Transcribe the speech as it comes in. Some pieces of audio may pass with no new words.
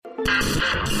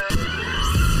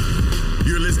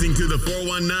You're listening to the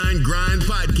 419 Grind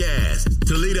Podcast,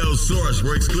 Toledo's source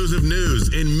for exclusive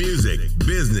news in music,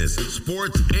 business,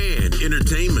 sports, and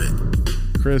entertainment.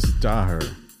 Chris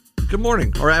Daher. Good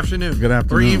morning or afternoon. Good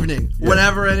afternoon. Or evening. Yeah.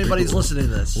 Whenever anybody's listening to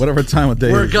this. Whatever time of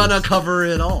day. We're going to cover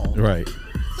it all. Right.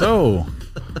 So,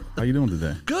 how you doing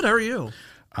today? Good. How are you?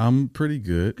 I'm pretty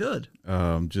good. Good.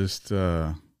 Just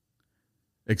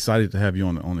excited to have you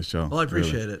on the show. Well, I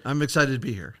appreciate it. I'm excited to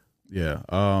be here. Yeah.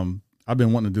 I've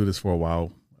been wanting to do this for a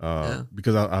while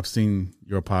because I've seen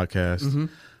your podcast. Mm-hmm.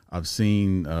 I've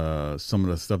seen some of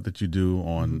the stuff that you do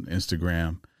on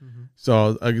Instagram. Mm-hmm.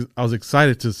 So I was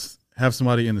excited to have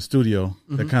somebody in the studio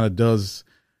that kind of does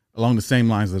along the same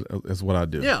lines as what I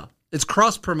do. Yeah. It's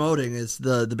cross-promoting is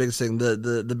the biggest thing.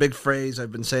 The big phrase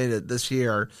I've been saying it this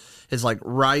year is like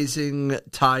rising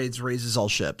tides raises all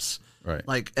ships. Right.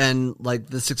 Like, and like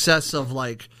the success of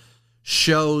like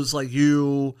shows like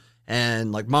you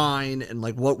and like mine and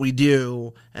like what we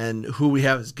do and who we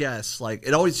have as guests, like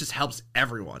it always just helps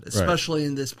everyone, especially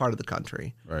in this part of the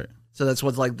country. Right. So that's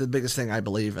what's like the biggest thing I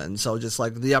believe in. So just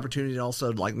like the opportunity to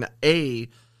also like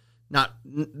not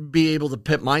be able to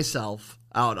pit myself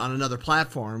out on another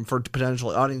platform for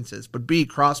potential audiences, but B,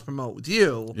 cross promote with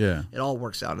you. Yeah. It all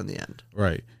works out in the end.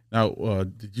 Right. Now,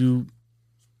 did you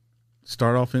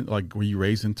start off in were you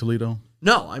raised in Toledo?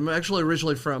 No, I'm actually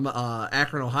originally from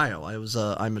Akron, Ohio.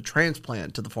 I'm a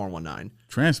transplant to the 419.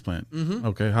 Transplant? Mm-hmm.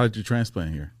 Okay. How did you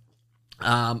transplant here?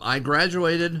 I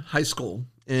graduated high school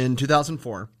in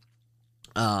 2004.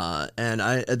 And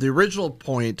at the original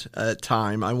point at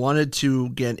time, I wanted to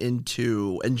get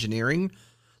into engineering.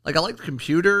 Like I liked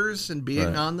computers and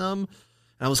being on them.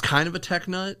 And I was kind of a tech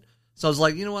nut. So I was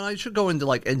like, you know what, I should go into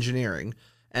like engineering.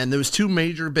 And there was two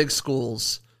major big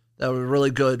schools that were really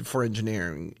good for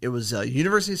engineering. It was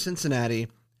University of Cincinnati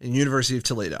and University of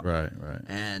Toledo. Right.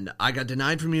 And I got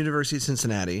denied from University of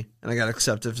Cincinnati and I got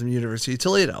accepted from University of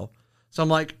Toledo. So I'm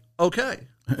like, okay,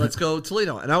 let's go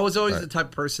Toledo. And I was always the type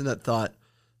of person that thought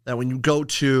that when you go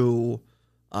to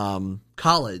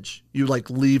college, you like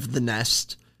leave the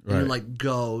nest and you like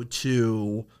go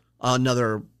to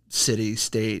another city,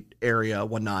 state, area,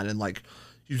 whatnot, and like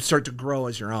you start to grow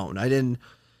as your own. I didn't,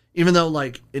 even though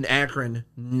like in Akron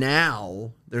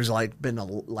now there's like been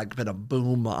a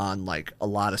boom on like a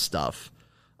lot of stuff,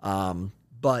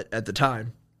 but at the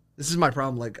time. This is my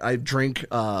problem. Like I drink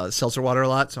seltzer water a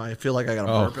lot, so I feel like I got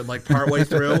to burp it like partway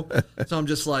through. So I'm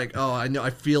just like, oh, I know, I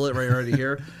feel it right already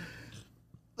here.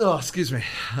 Oh, excuse me.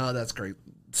 Oh, that's great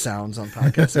sounds on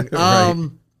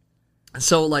podcasting.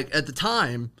 So like at the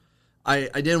time, I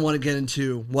didn't want to get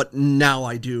into what now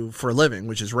I do for a living,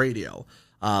 which is radio.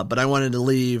 But I wanted to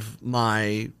leave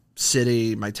my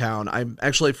city, my town. I'm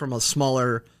actually from a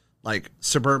smaller, like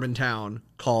suburban town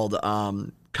called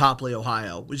Copley,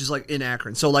 Ohio, which is like in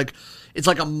Akron. So like it's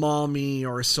like a Maumee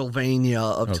or a Sylvania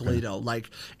of Toledo. Like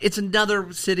it's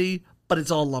another city, but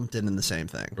it's all lumped in the same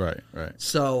thing. Right.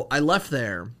 So I left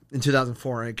there in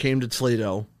 2004 and I came to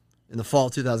Toledo in the fall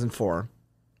of 2004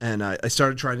 and I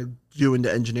started trying to do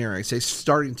into engineering. I say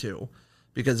starting to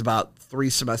because about 3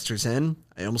 semesters in,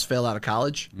 I almost failed out of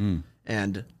college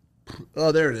and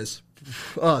there it is.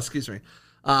 Oh, excuse me.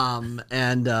 I'm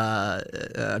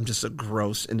just a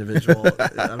gross individual.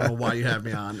 I don't know why you have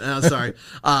me on. Sorry.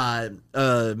 I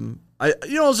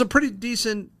was a pretty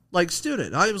decent like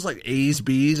student. I was like A's,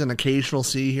 B's, and occasional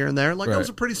C here and there. Like I was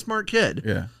a pretty smart kid.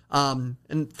 Yeah.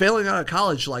 And failing out of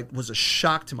college like was a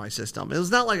shock to my system. It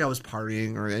was not like I was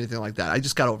partying or anything like that. I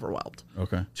just got overwhelmed.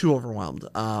 Okay. Too overwhelmed.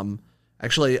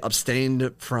 Actually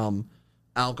abstained from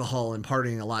alcohol and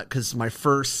partying a lot because my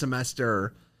first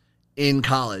semester in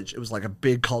college, it was like a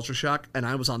big culture shock, and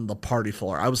I was on the party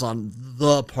floor. I was on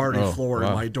the party floor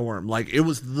in my dorm. Like, it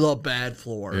was the bad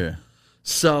floor. Yeah.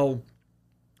 So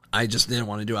I just didn't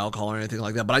want to do alcohol or anything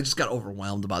like that, but I just got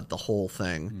overwhelmed about the whole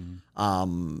thing.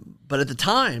 But at the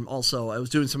time, also, I was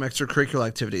doing some extracurricular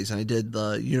activities, and I did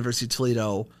the University of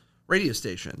Toledo radio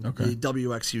station, the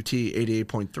WXUT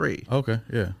 88.3. Okay,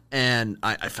 yeah. And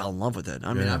I fell in love with it.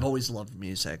 I mean, I've always loved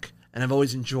music. And I've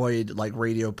always enjoyed like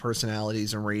radio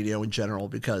personalities and radio in general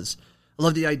because I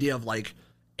love the idea of like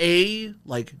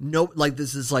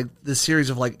this is like this series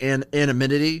of like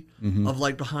anonymity of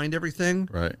like behind everything,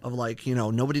 right? Of like, you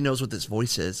know, nobody knows what this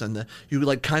voice is, and you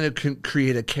like kind of can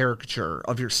create a caricature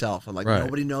of yourself, and like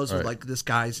nobody knows what like this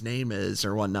guy's name is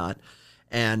or whatnot.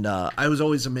 And I was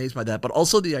always amazed by that, but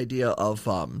also the idea of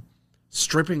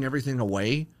stripping everything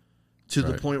away to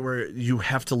the point where you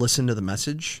have to listen to the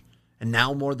message. And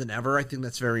now more than ever, I think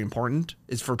that's very important,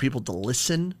 is for people to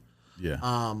listen. Yeah.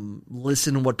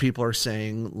 Listen to what people are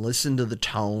saying. Listen to the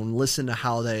tone. Listen to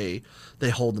how they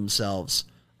hold themselves.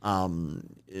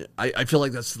 I feel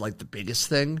like that's like the biggest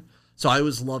thing. So I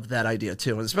always loved that idea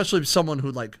too, and especially someone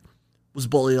who like was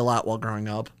bullied a lot while growing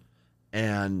up,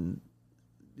 and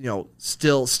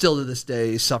still to this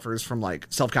day suffers from like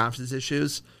self-confidence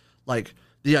issues. Like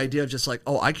the idea of just like,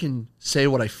 oh, I can say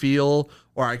what I feel,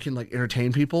 or I can like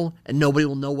entertain people, and nobody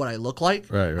will know what I look like.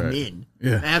 Right. I'm in.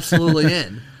 Yeah. I'm absolutely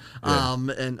in. Yeah.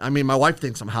 And I mean, my wife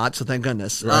thinks I'm hot, so thank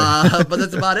goodness. Right. But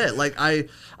that's about it. Like I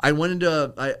joined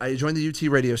the UT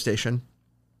radio station,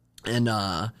 and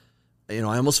I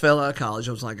almost failed out of college.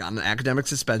 I was like on an academic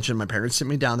suspension. My parents sent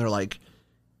me down. They're like,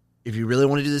 if you really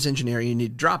want to do this engineering, you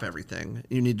need to drop everything.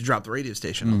 You need to drop the radio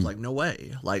station. I was like, no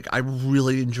way. Like, I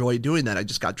really enjoy doing that. I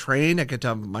just got trained. I get to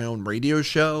have my own radio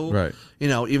show. Right.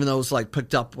 Even though it was like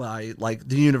picked up by like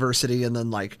the university and then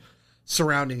like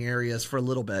surrounding areas for a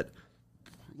little bit.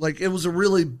 Like, it was a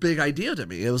really big idea to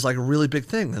me. It was like a really big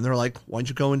thing. And they're like, why don't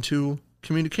you go into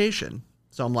communication?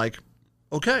 So I'm like,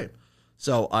 okay.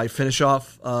 So I finish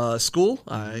off school.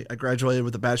 I graduated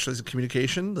with a bachelor's in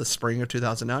communication the spring of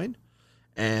 2009.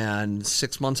 And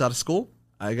 6 months out of school,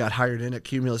 I got hired in at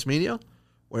Cumulus Media,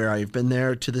 where I've been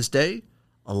there to this day,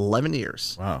 11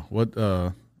 years. Wow.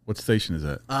 What station is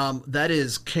that? That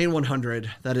is K100.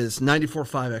 That is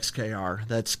 94.5 XKR.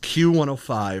 That's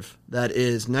Q105. That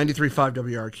is 93.5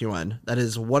 WRQN. That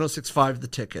is 106.5 The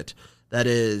Ticket. That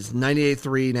is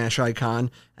 98.3 Nash Icon.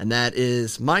 And that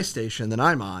is my station that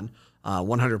I'm on,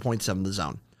 100.7 The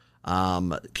Zone.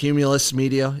 Cumulus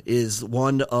Media is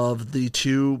one of the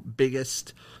two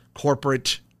biggest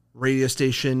corporate radio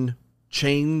station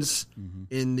chains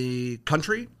in the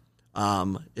country.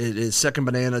 It is second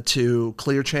banana to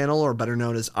Clear Channel, or better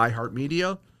known as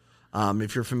iHeartMedia.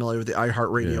 If you're familiar with the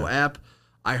iHeartRadio app,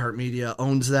 iHeartMedia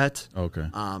owns that. Okay.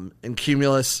 And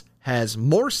Cumulus has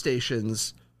more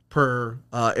stations per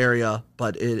area,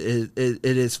 but it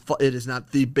is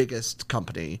not the biggest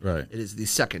company. Right. It is the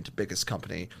second biggest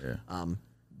company. Yeah.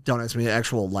 Don't ask me the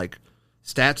actual like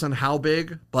stats on how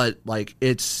big, but like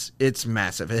it's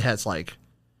massive. It has like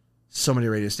so many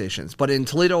radio stations. But in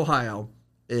Toledo, Ohio,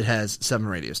 it has 7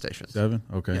 radio stations. 7?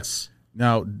 Okay. Yes.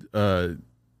 Now,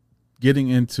 getting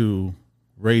into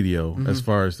radio as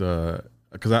far as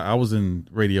because I was in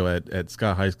radio at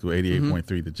Scott High School,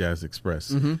 88.3, the Jazz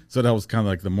Express. So that was kind of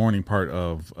like the morning part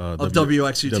of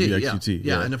WXUT. WXUT.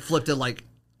 Yeah, and it flipped at like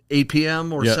 8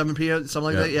 p.m. or 7 p.m.,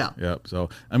 something like that. Yeah. Yep. So,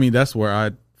 I mean, that's where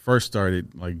I first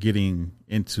started like getting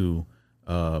into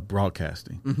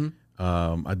broadcasting.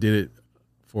 I did it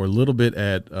for a little bit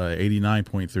at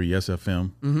 89.3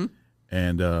 SFM.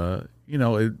 And,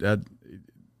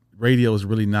 radio is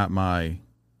really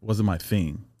wasn't my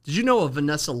thing. Did you know of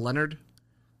Vanessa Leonard?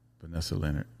 Vanessa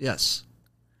Leonard. Yes.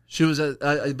 She was,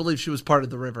 I believe she was part of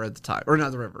the River at the time. Or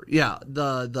not the River. Yeah,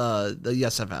 the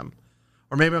Yes FM.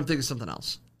 Or maybe I'm thinking something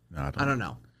else. No, I don't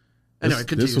know. Anyway,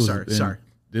 continue. Sorry.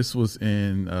 This was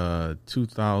in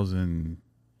 2000.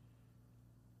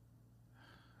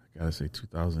 I gotta say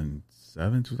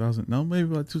 2007, 2000. No,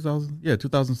 maybe about 2000. Yeah,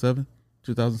 2007,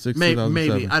 2006, 2007.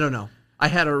 Maybe. I don't know. I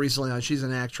had her recently on. She's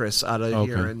an actress out of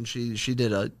here, and she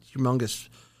did a humongous,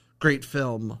 great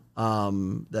film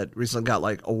that recently got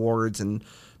like awards and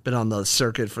been on the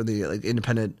circuit for the like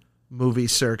independent movie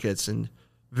circuits, and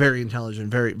very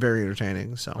intelligent, very very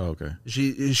entertaining. So okay,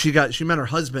 she met her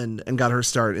husband and got her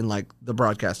start in like the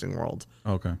broadcasting world.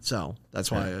 Okay, so that's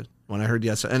why when I heard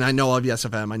Yes, and I know of Yes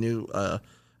FM, I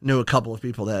knew a couple of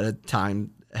people that at the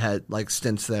time had like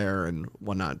stints there and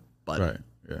whatnot. But right,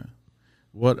 yeah.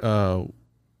 What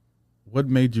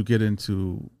made you get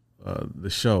into the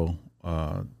show,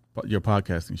 your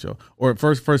podcasting show? Or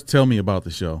first tell me about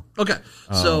the show. Okay,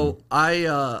 so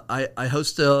I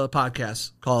host a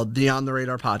podcast called the On the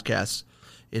Radar Podcast.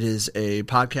 It is a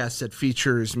podcast that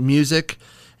features music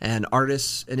and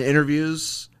artists and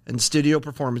interviews and studio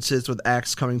performances with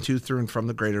acts coming through and from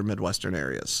the greater Midwestern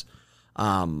areas.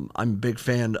 I'm a big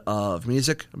fan of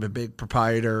music. I'm a big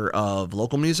proprietor of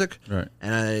local music. Right.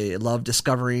 And I love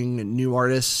discovering new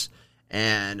artists.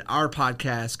 And our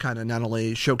podcast kind of not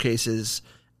only showcases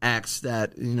acts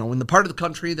that, in the part of the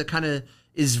country that kind of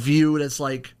is viewed as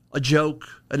like a joke,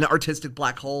 an artistic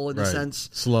black hole in a sense.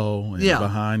 Slow and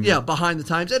behind. Yeah, behind the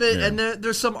times. And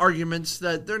there's some arguments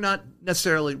that they're not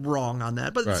necessarily wrong on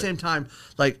that. But at the same time,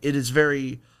 like it is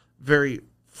very, very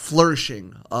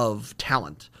flourishing of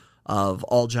talent of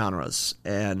all genres,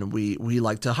 and we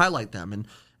like to highlight them,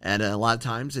 and a lot of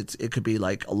times it could be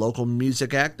like a local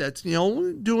music act that's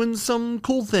doing some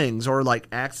cool things, or like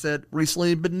acts that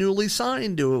recently been newly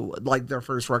signed to like their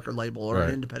first record label or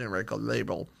an independent record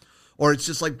label, or it's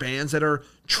just like bands that are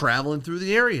traveling through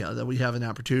the area that we have an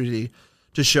opportunity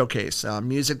to showcase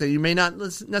music that you may not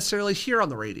necessarily hear on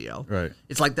the radio. Right.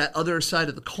 It's like that other side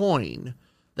of the coin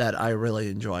that I really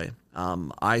enjoy.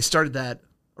 I started that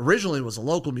originally was a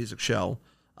local music show.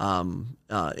 I don't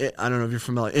know if you're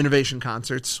familiar, Innovation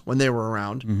Concerts, when they were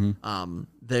around. Mm-hmm.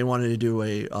 They wanted to do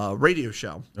a radio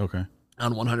show Okay.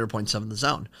 on 100.7 The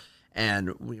Zone.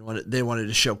 And they wanted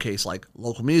to showcase like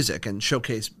local music and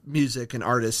showcase music and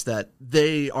artists that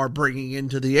they are bringing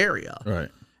into the area. Right.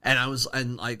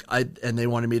 And they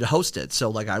wanted me to host it. So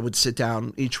like I would sit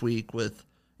down each week with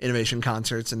Innovation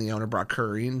Concerts and the owner Brock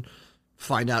Curry and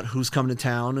find out who's coming to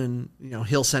town, and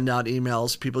he'll send out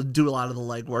emails. People do a lot of the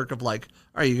legwork of like,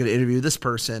 all right, you're going to interview this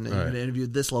person, and you're going to interview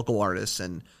this local artist,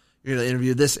 and you're going to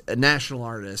interview this national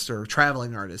artist or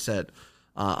traveling artist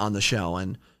on the show,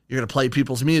 and you're going to play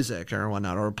people's music or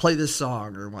whatnot, or play this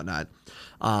song or whatnot.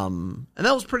 And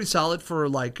that was pretty solid for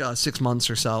like 6 months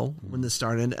or so when this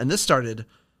started. And this started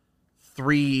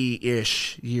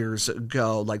 3-ish years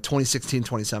ago, like 2016,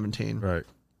 2017. Right.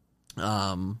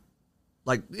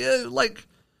 Like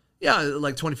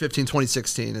 2015,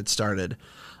 2016 it started.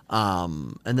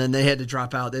 And then they had to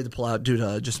drop out. They had to pull out due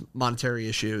to just monetary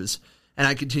issues. And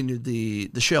I continued the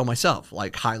show myself,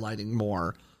 like highlighting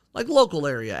more like local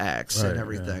area acts and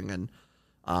everything. Yeah. And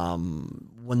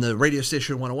when the radio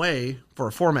station went away for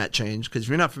a format change, because if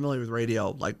you're not familiar with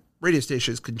radio, like radio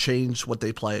stations can change what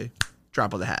they play,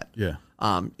 drop of the hat. Yeah.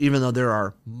 Even though there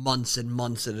are months and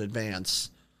months in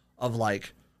advance of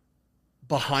like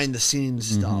behind the scenes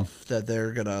stuff that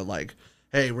they're gonna like,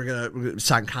 hey, we're gonna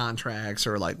sign contracts,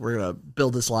 or like we're gonna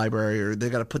build this library, or they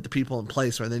gotta put the people in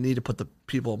place, or they need to put the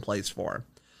people in place for.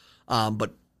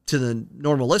 But to the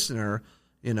normal listener,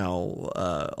 all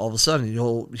of a sudden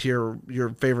you'll hear your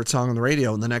favorite song on the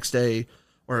radio, and the next day,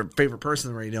 or favorite person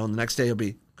on the radio, and the next day it'll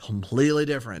be completely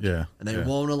different. Yeah. And they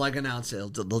won't like announce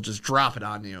it. They'll just drop it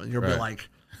on you, and you'll be like,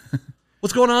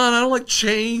 what's going on? I don't like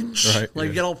change. Right. Like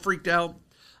you get all freaked out.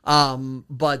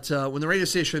 But when the radio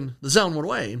station, The Zone, went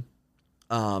away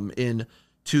in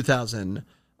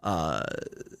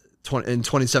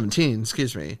 2017,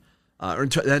 excuse me, or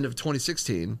the end of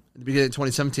 2016, at the beginning of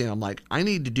 2017, I'm like, I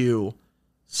need to do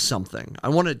something. I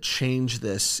want to change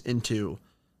this into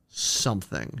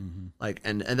something. Like,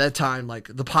 and at that time, like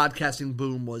the podcasting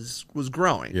boom was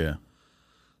growing. Yeah.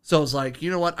 So I was like, you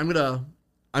know what? I'm gonna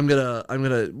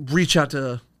reach out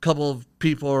to a couple of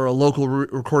people or a local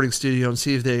recording studio and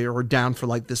see if they are down for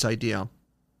like this idea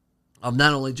of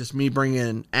not only just me bringing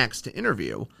in acts to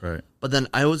interview, right, but then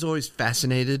I was always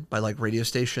fascinated by like radio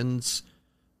stations,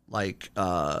 like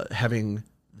having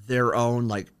their own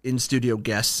like in studio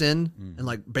guests in and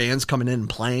like bands coming in and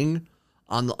playing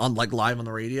on like live on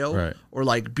the radio, right, or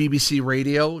like BBC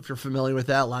Radio, if you're familiar with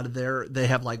that. A lot of they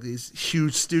have like these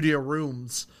huge studio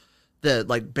rooms that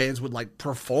like bands would like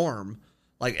perform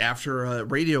like after a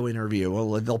radio interview.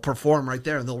 Well, they'll perform right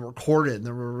there and they'll record it and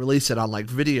they'll release it on like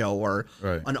video or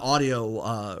an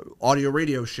audio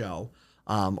radio show,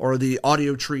 or the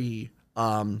Audio Tree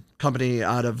company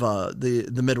out of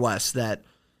the Midwest that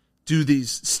do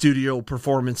these studio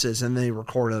performances and they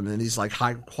record them in these like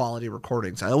high quality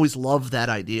recordings. I always loved that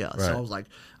idea. Right. So I was like,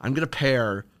 I'm going to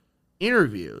pair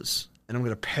interviews and I'm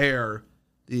going to pair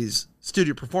these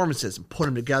studio performances and put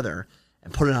them together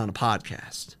and put it on a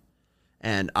podcast.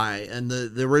 And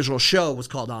the original show was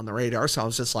called On the Radar. So I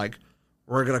was just like,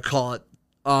 we're going to call it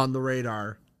On the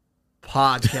Radar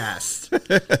Podcast.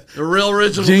 The real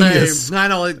original genius. name. I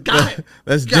know, got it.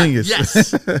 That's genius.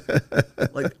 Yes.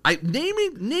 Like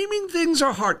naming things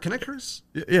are hard. Can I curse?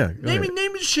 Yeah.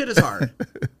 Naming shit is hard.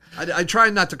 I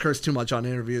try not to curse too much on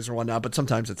interviews or whatnot, but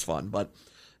sometimes it's fun. But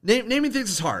naming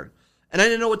things is hard, and I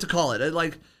didn't know what to call it.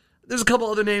 There's a couple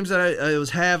other names that I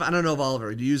have. I don't know if I'll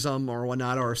ever use them or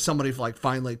whatnot, or if somebody like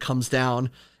finally comes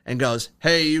down and goes,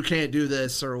 "Hey, you can't do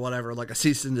this" or whatever, like a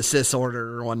cease and desist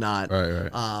order or whatnot. Right.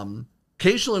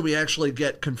 Occasionally, we actually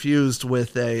get confused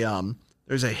with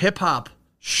there's a hip hop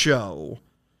show,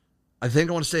 I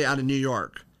want to say out of New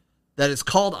York, that is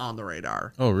called On the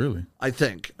Radar. Oh, really? I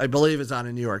believe it's out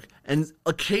in New York, and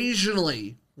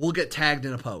occasionally we'll get tagged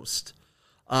in a post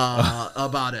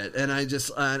about it, and I'm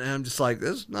just like,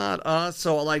 this is not us.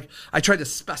 So like, I tried to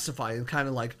specify and kind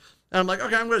of like. And I'm like,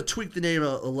 okay, I'm going to tweak the name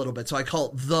a little bit. So I call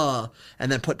it and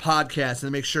then put podcast, and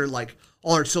then make sure like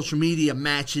all our social media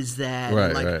matches that. Right,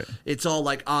 and, like, right. It's all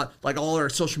like all our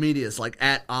social media is like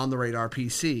at On the Radar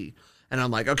PC. And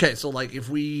I'm like, okay, so like if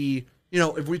we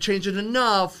change it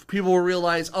enough, people will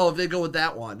realize, oh, if they go with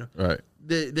that one, right,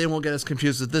 they won't get us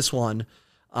confused with this one.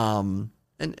 And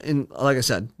like I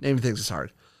said, naming things is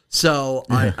hard. So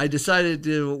I decided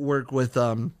to work with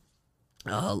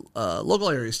local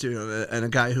area studio, and a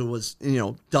guy who was,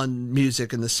 done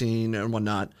music in the scene and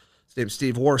whatnot. His name's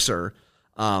Steve Warser.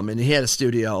 And he had a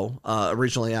studio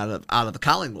originally out of the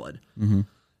Collingwood. Mm-hmm.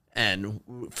 And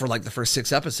for like the first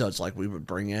 6 episodes, like we would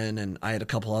bring in, and I had a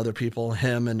couple other people,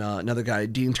 him and another guy,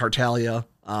 Dean Tartaglia.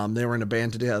 They were in a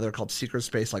band together called Secret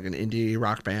Space, like an indie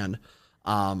rock band.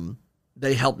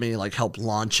 They helped me help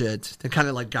launch it. They kind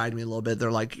of guide me a little bit.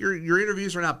 They're like, your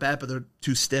interviews are not bad, but they're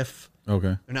too stiff.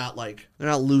 Okay. They're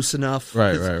not loose enough.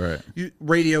 Right.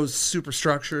 Radio's super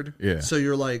structured. Yeah. So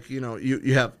you're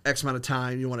you have X amount of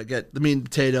time. You want to get the meat and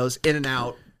potatoes in and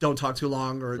out. Don't talk too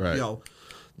long, or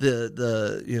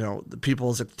the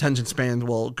people's attention span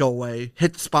will go away.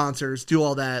 Hit the sponsors, do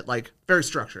all that. Very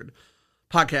structured.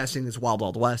 Podcasting is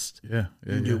wild west. Yeah.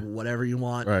 You can do whatever you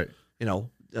want. Right.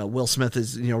 Will Smith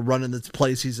is running this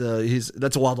place. He's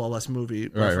that's a Wild West movie.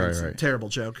 Right. Terrible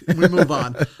joke. We move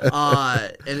on.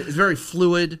 And it's very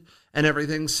fluid and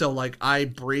everything. So I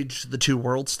bridge the two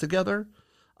worlds together.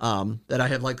 That I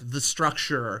have the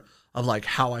structure of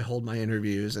how I hold my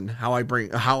interviews and how I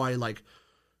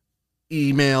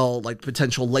email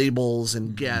potential labels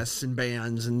and guests and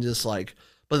bands and just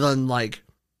but then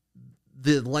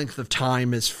the length of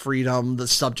time is freedom. The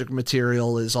subject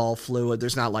material is all fluid.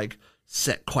 There's not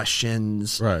set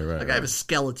questions. Right. I have a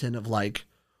skeleton of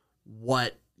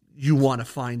what you want to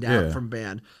find out from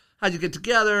band. How'd you get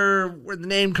together? Where'd the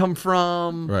name come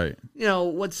from? Right.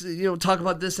 What's talk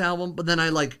about this album, but then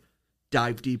I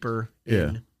dive deeper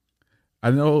in.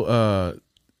 I know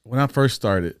when I first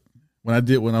started, when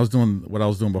I was doing what I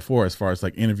was doing before, as far as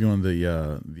interviewing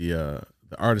the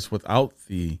artists without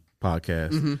the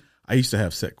podcast. Mm-hmm. I used to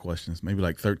have set questions, maybe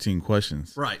 13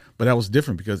 questions. Right. But that was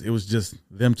different because it was just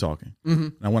them talking.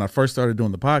 Mm-hmm. Now, when I first started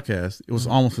doing the podcast, it was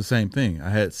almost the same thing. I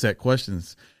had set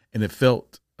questions, and it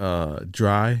felt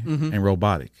dry and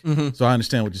robotic. Mm-hmm. So I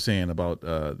understand what you're saying about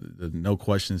the no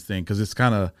questions thing, because it's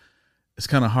kind of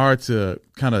hard to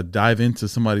kind of dive into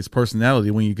somebody's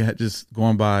personality when you get just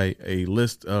going by a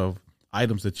list of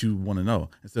items that you want to know,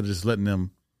 instead of just letting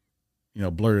them,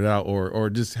 blurt it out or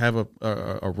just have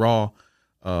a raw,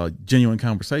 genuine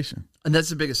conversation. And that's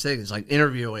the biggest thing is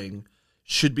interviewing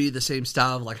should be the same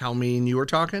style of how me and you were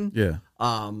talking. Yeah.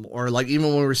 Or even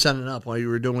when we were setting up while you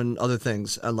were doing other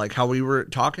things, how we were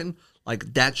talking,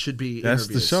 that should be that's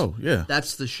interviews. The show. Yeah.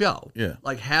 That's the show. Yeah.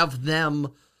 Have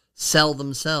them sell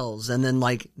themselves and then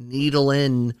needle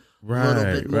in a little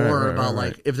bit more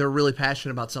about if they're really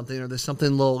passionate about something, or there's something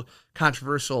a little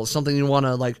controversial, something you want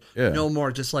to know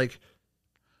more, just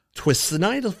twist the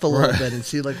knife a little bit and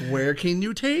see where can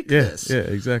you take this. Yeah,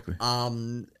 exactly.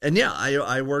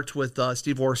 I worked with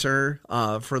Steve Warser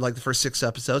for the first 6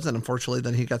 episodes, and unfortunately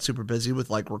then he got super busy with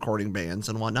recording bands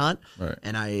and whatnot. Right.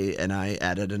 And I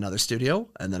added another studio,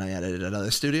 and then I added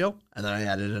another studio, and then I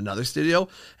added another studio,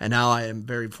 and now I am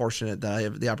very fortunate that I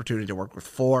have the opportunity to work with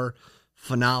 4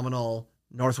 phenomenal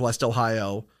Northwest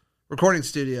Ohio recording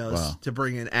studios to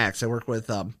bring in acts. I work with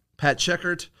Pat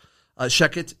Sheckett,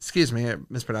 excuse me, I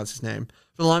mispronounced his name.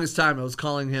 For the longest time, I was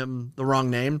calling him the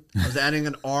wrong name. I was adding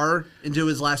an R into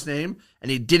his last name, and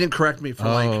he didn't correct me for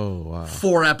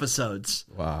 4 episodes.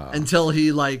 Wow. Until he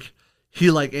answered.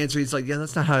 He's like, yeah,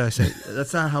 that's not how I say it.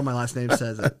 That's not how my last name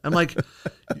says it. I'm like,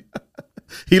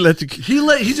 he let you.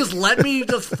 He just let me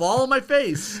just fall on my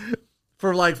face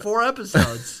for 4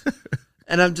 episodes.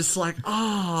 And I'm just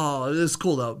oh, this is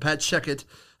cool though. Pat Sheckett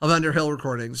of Underhill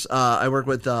Recordings. I work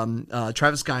with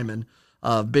Travis Guyman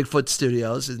of Bigfoot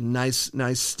Studios. A nice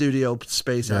studio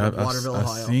space out of Waterville,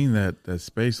 Ohio. I've seen that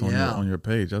space on your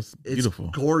page. That's beautiful.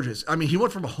 It's gorgeous. I mean, he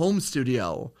went from a home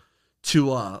studio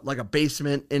to a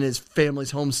basement in his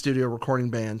family's home studio recording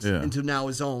bands into now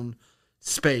his own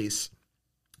space.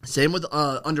 Same with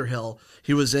Underhill.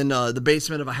 He was in the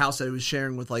basement of a house that he was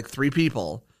sharing with 3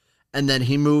 people. And then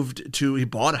he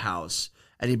bought a house,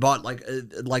 and he bought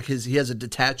he has a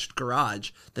detached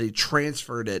garage that he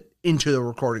transferred it into the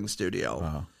recording studio.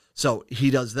 Wow. So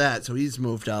he does that. So he's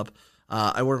moved up.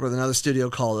 I work with another studio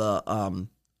called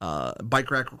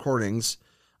Bike Rack Recordings.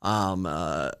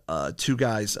 2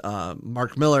 guys,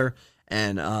 Mark Miller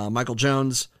and Michael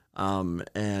Jones.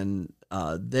 And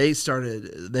they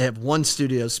have 1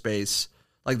 studio space.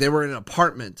 They were in an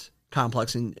apartment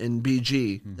complex in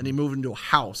BG. Mm-hmm. Then he moved into a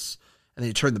house, and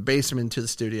he turned the basement into the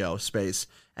studio space.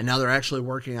 And now they're actually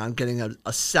working on getting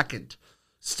a second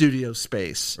studio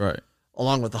space, right,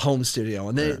 along with the home studio.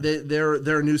 And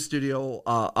they're a new studio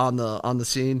on the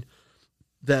scene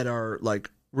that are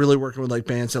really working with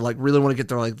bands that really want to get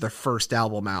their first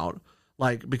album out.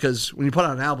 Because when you put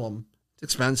out an album, it's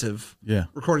expensive. Yeah,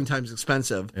 recording time's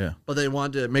expensive. Yeah, but they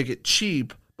want to make it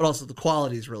cheap, but also the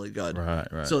quality is really good.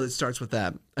 Right. So it starts with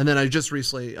that. And then I just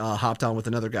recently hopped on with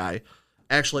another guy,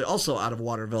 actually also out of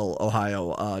Waterville,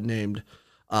 Ohio, named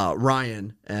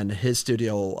Ryan, and his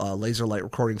studio, Laser Light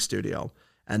Recording Studio.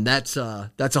 And that's a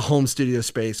home studio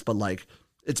space, but like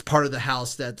it's part of the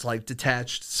house that's like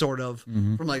detached sort of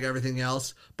from like everything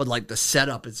else. But like the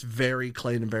setup is very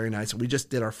clean and very nice. And we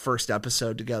just did our first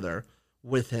episode together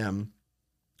with him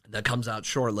that comes out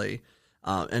shortly.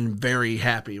 And very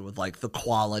happy with like the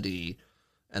quality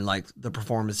and like the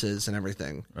performances and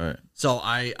everything. Right. So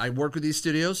I work with these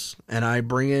studios and I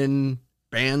bring in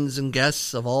bands and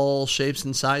guests of all shapes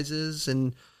and sizes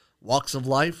and walks of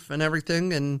life and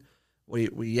everything. And we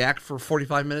yak for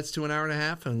 45 minutes to an hour and a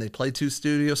half, and they play 2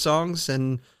 studio songs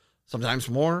and sometimes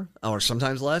more or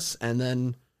sometimes less. And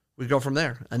then we go from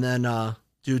there. And then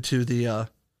due to the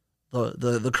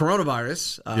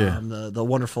coronavirus, the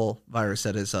wonderful virus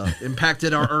that has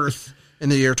impacted our Earth in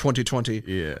the year 2020.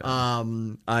 Yeah.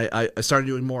 I started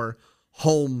doing more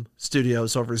home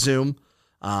studios over Zoom.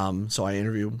 So I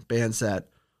interview bands that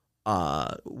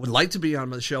would like to be on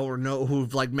the show or know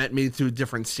who've like met me through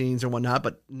different scenes and whatnot,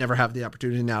 but never have the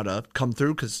opportunity now to come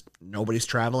through because nobody's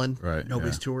traveling, right?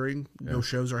 Nobody's touring, no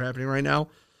shows are happening right now.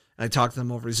 And I talk to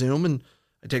them over Zoom, and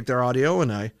I take their audio and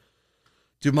I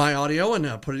do my audio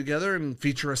and put it together and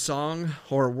feature a song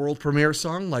or a world premiere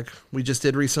song like we just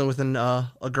did recently with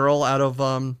a girl out of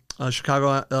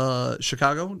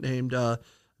Chicago named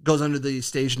goes under the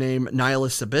stage name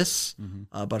Nihilist Abyss,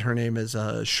 but her name is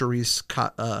Charisse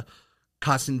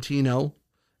Cosentino,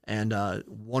 and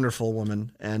wonderful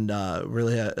woman. And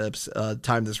really,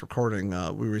 time this recording,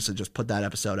 we recently just put that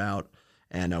episode out,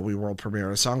 and we world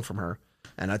premiered a song from her.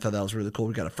 And I thought that was really cool.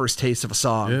 We got a first taste of a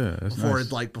song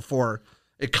before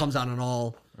it comes out on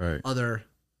all other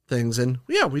things. And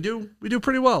yeah, we do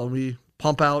pretty well. We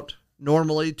pump out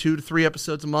normally 2 to 3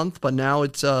 episodes a month, but now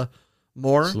it's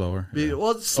more slower.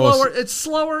 Well, it's slower. It's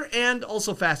slower and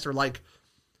also faster. Like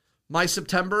my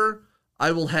September,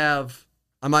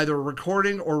 I'm either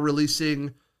recording or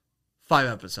releasing 5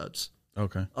 episodes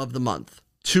of the month.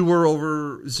 2 are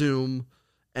over Zoom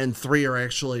and 3 are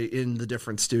actually in the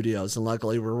different studios. And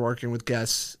luckily we're working with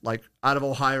guests like out of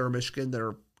Ohio or Michigan that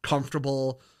are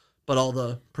comfortable, but all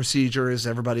the procedures,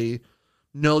 everybody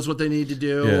knows what they need to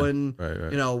do. And,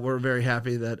 you know, we're very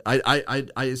happy that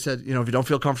I said, you know, if you don't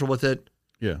feel comfortable with it,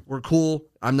 we're cool.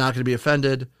 I'm not going to be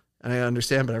offended. And I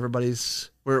understand, but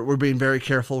we're being very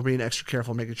careful, we're being extra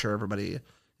careful, making sure everybody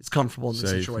is comfortable in the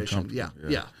situation. Yeah.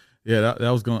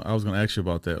 I was going to ask you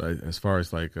about that, like, as far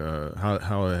as like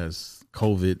how has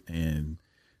COVID and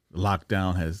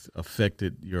lockdown has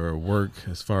affected your work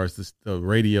as far as the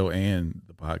radio and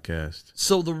the podcast.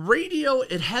 So the radio,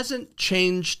 it hasn't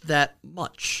changed that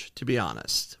much, to be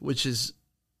honest, which is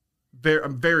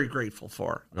I'm very grateful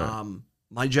for. Right.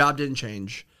 My job didn't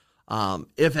change.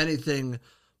 If anything,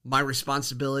 my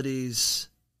responsibilities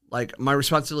I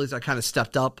kind of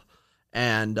stepped up,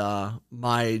 and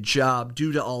my job,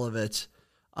 due to all of it,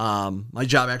 my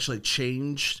job actually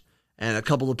changed, and a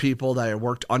couple of people that I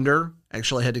worked under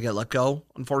actually had to get let go,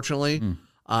 unfortunately.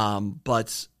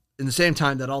 But in the same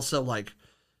time, that also like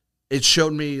it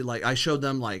showed me, like I showed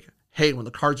them like, hey, when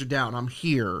the cards are down, I'm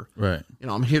here. Right. You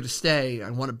know, I'm here to stay. I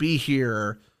want to be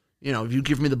here. You know, if you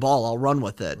give me the ball, I'll run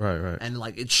with it. Right. And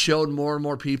like it showed more and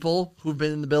more people who've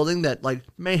been in the building that like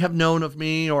may have known of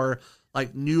me or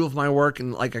like knew of my work,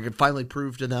 and like I could finally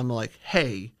prove to them like,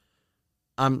 hey,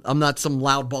 I'm not some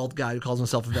loud bald guy who calls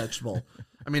himself a vegetable.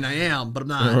 I mean, I am, but I'm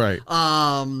not. Right.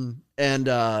 And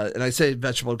I say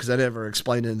vegetable because I never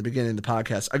explained it in the beginning of the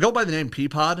podcast. I go by the name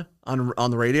Peapod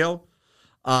on the radio.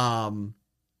 Random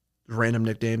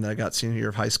nickname that I got senior year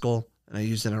of high school, and I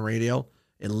used it on radio.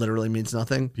 It literally means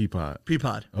nothing.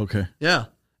 Peapod. Okay. Yeah,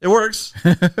 it works.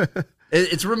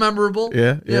 It's rememberable.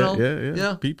 Yeah.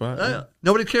 Peapod.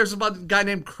 Nobody cares about a guy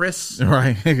named Chris.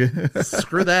 Right.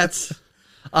 Screw that.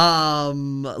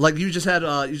 Like you just had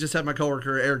my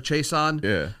coworker Eric Chase on.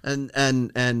 Yeah.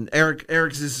 And Eric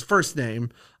is his first name,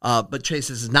 but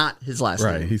Chase is not his last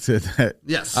name. Right. He said that.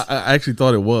 Yes. I actually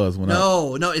thought it was when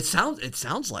No, it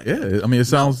sounds like it. Yeah. I mean,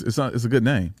 it's a good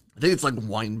name. I think it's like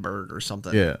Weinberg or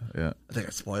something. Yeah. I think I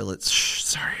spoiled it. Shh,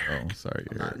 sorry. Eric. Oh, sorry.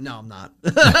 No, I'm not.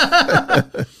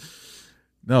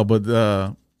 No,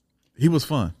 but he was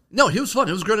fun. No, he was fun.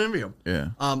 It was a great interview. Yeah.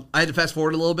 I had to fast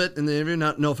forward a little bit in the interview.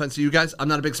 No offense to you guys. I'm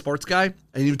not a big sports guy,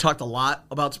 and you talked a lot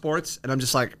about sports, and I'm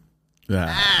just like,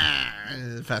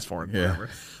 fast forward, whatever.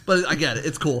 But I get it.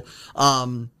 It's cool.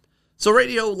 So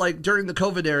radio, like during the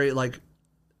COVID era, like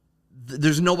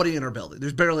there's nobody in our building.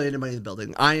 There's barely anybody in the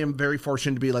building. I am very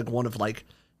fortunate to be like one of like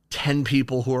 10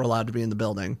 people who are allowed to be in the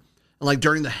building. And like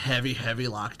during the heavy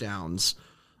lockdowns,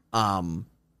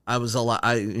 I was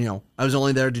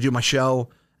only there to do my show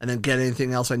and then get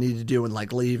anything else I needed to do and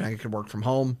like leave. I could work from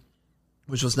home,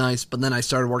 which was nice. But then I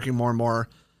started working more and more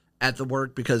at the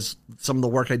work because some of the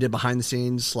work I did behind the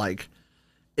scenes, like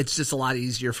it's just a lot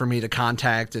easier for me to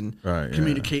contact and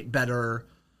communicate better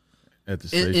at the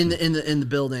station. in the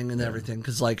building and everything.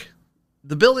 Because like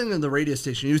the building and the radio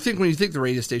station, when you think the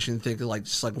radio station, you think of like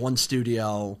just like one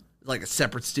studio, like a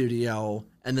separate studio,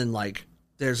 and then like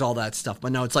there's all that stuff.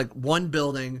 But no, it's like one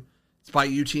building. It's by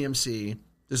UTMC.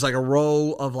 There's like a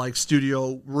row of like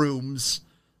studio rooms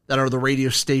that are the radio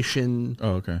station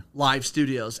live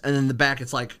studios. And in the back,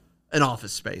 it's like an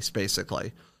office space,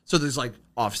 basically. So there's like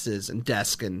offices and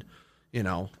desk and,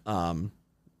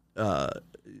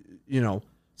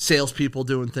 salespeople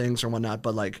doing things or whatnot.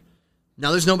 But like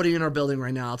now there's nobody in our building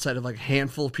right now outside of like a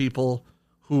handful of people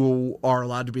who are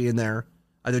allowed to be in there,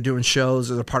 either doing shows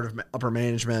or they're part of upper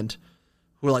management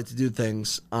who like to do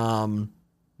things.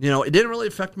 It didn't really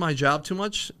affect my job too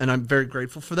much, and I'm very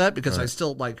grateful for that because I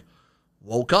still like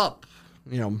woke up,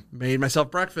 made myself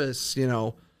breakfast,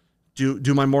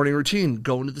 do my morning routine,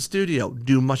 go into the studio,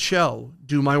 do my show,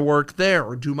 do my work there,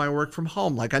 or do my work from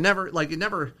home. Like it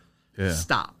never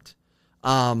stopped.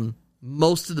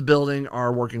 Most of the building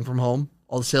are working from home.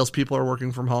 All the salespeople are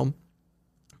working from home.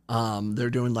 They're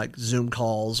doing like Zoom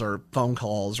calls or phone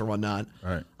calls or whatnot.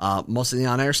 Right. Most of the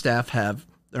on-air staff have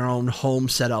their own home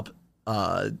setup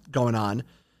going on,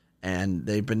 and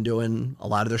they've been doing a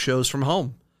lot of their shows from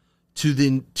home. To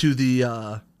the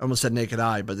I almost said naked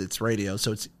eye, but it's radio,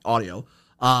 so it's audio.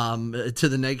 To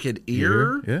the naked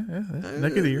ear,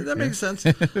 naked ear. That makes sense.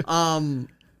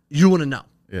 You want to know,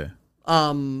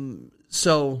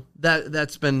 So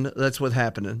that's what's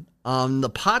happening. On the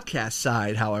podcast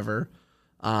side, however,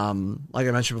 like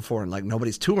I mentioned before, like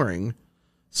nobody's touring,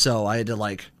 so I had to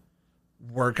like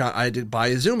I had to buy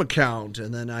a Zoom account,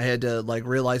 and then I had to like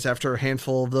realize after a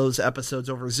handful of those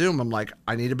episodes over Zoom, I'm like,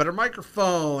 I need a better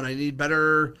microphone. I need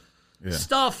better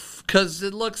stuff because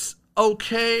it looks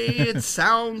okay. It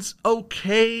sounds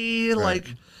okay. Right.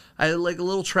 Like I had like a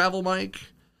little travel mic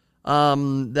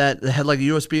that had like a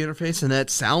USB interface, and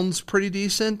that sounds pretty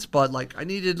decent. But like I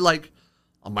needed like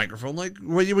a microphone like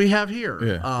what we have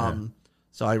here.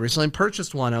 So I recently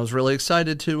purchased one. I was really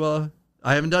excited to.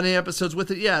 I haven't done any episodes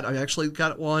with it yet. I actually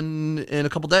got one in a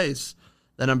couple days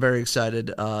that I'm very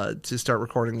excited to start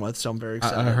recording with. So I'm very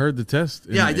excited. I heard the test.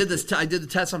 Yeah, I did this. I did the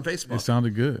test on Facebook. It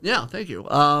sounded good. Yeah, thank you.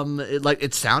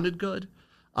 It sounded good.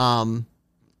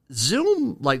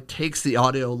 Zoom like takes the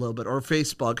audio a little bit, or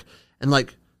Facebook, and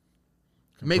like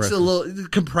makes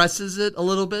it compresses it a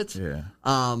little bit. Yeah.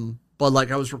 But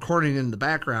like I was recording in the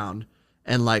background.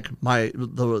 And like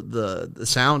the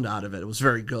sound out of it was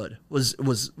very good. Was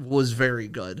very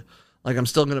good. Like I'm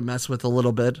still gonna mess with a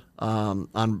little bit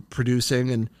on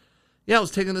producing, and I was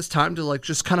taking this time to like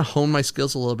just kind of hone my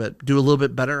skills a little bit, do a little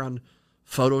bit better on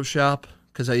Photoshop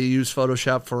because I use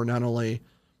Photoshop for not only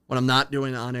when I'm not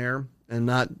doing on air and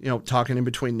not talking in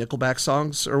between Nickelback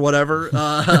songs or whatever.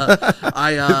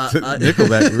 Nickelback,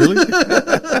 really?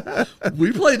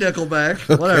 We play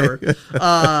Nickelback, whatever.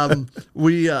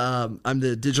 I'm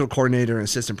the digital coordinator and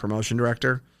assistant promotion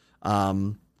director.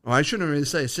 Well, I shouldn't really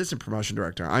say assistant promotion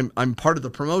director. I'm part of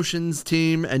the promotions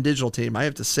team and digital team. I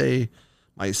have to say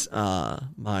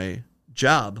my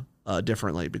job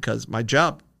differently because my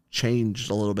job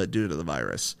changed a little bit due to the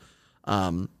virus.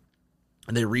 And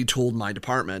they retooled my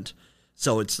department.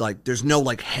 So it's like there's no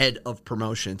like head of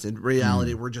promotions. In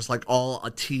reality, we're just like all a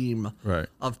team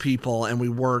of people, and we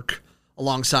work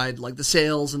alongside like the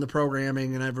sales and the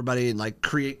programming and everybody, and like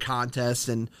create contests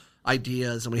and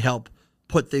ideas, and we help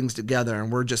put things together,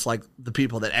 and we're just like the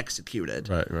people that execute it.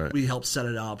 Right. We help set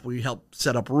it up. We help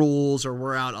set up rules, or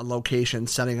we're out on location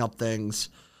setting up things.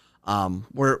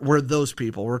 We're those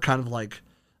people. We're kind of like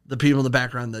the people in the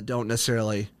background that don't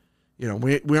necessarily.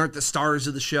 We aren't the stars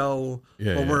of the show,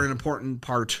 but we're an important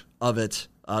part of it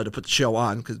to put the show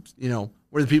on because,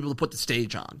 we're the people that put the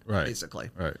stage on,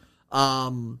 basically. Right.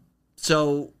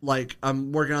 So, like,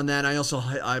 I'm working on that.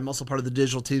 I'm also part of the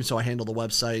digital team, so I handle the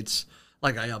websites.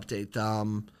 Like, I update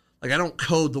them. Like, I don't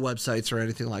code the websites or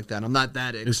anything like that. I'm not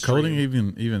that extreme. Is coding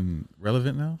even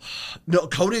relevant now? No,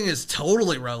 coding is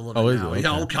totally relevant now. Is it? Okay.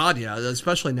 Yeah, oh, God, yeah.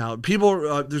 Especially now.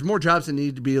 People, there's more jobs that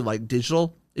need to be, like,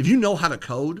 digital. If you know how to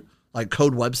code, like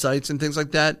code websites and things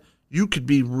like that, you could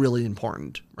be really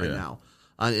important now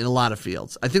in a lot of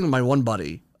fields. I think my one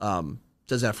buddy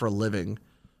does that for a living.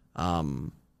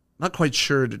 Not quite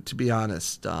sure, to be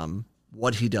honest,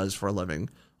 what he does for a living.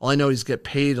 All I know he's get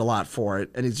paid a lot for it,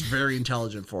 and he's very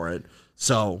intelligent for it.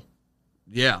 So,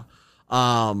 yeah.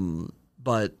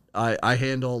 But I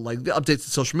handle like the updates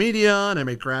to social media, and I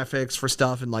make graphics for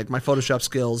stuff, and like my Photoshop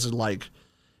skills are like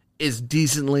is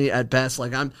decently at best.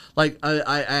 Like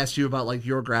I asked you about like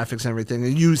your graphics and everything,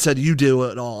 and you said you do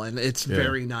it all, and it's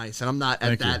very nice. And I'm not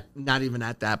at not even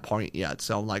at that point yet.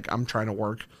 So like I'm trying to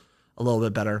work a little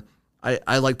bit better.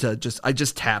 I like to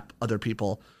just tap other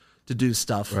people to do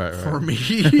stuff for me.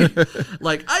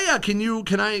 Like, oh yeah,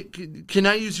 can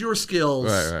I use your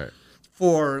skills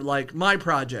for like my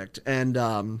project?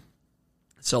 And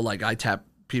so like I tap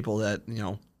people that, you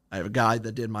know, I have a guy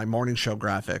that did my morning show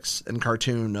graphics and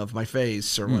cartoon of my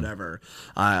face or whatever.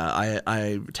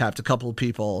 I tapped a couple of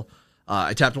people.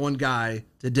 I tapped one guy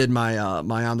that did my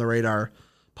my On the Radar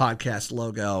podcast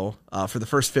logo for the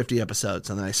first 50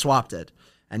 episodes, and then I swapped it.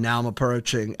 And now I'm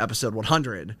approaching episode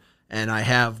 100, and I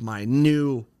have my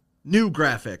new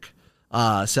graphic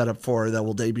set up for that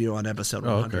will debut on episode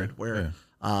 100. Where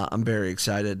I'm very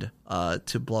excited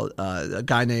to blow a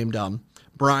guy named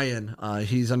Brian.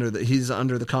 He's under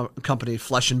the company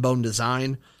Flesh and Bone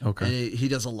Design. Okay, and he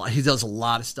does a lot. He does a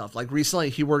lot of stuff. Like recently,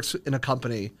 he works in a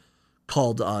company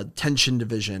called Tension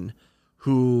Division,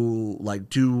 who like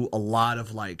do a lot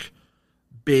of like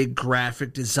big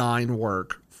graphic design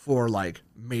work for like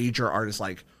major artists.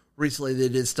 Like recently, they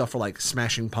did stuff for like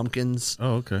Smashing Pumpkins.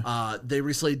 Oh, okay. They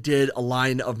recently did a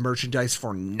line of merchandise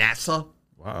for NASA.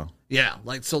 Wow. Yeah,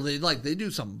 like so they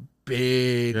do some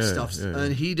big stuff,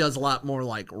 and he does a lot more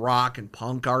like rock and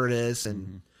punk artists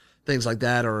and things like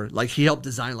that. Or like he helped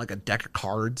design like a deck of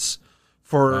cards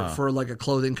for like a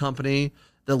clothing company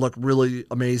that look really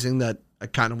amazing that I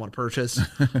kind of want to purchase.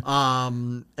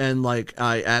 And like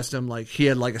I asked him, like he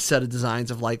had like a set of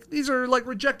designs of like these are like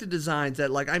rejected designs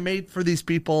that like I made for these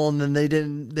people, and then they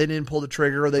didn't pull the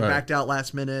trigger, or they backed out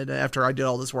last minute after I did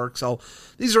all this work. So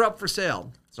these are up for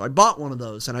sale. So I bought one of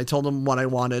those, and I told him what I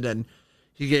wanted, and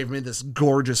he gave me this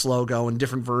gorgeous logo and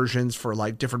different versions for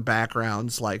like different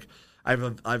backgrounds. Like I have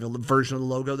a version of the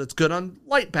logo that's good on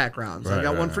light backgrounds. I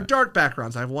got one for dark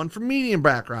backgrounds. I have one for medium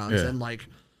backgrounds, and like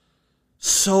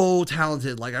so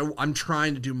talented. Like I'm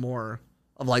trying to do more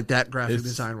of like that graphic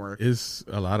design work. It's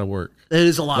a lot of work. It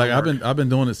is a lot. Like of work. I've been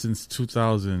doing it since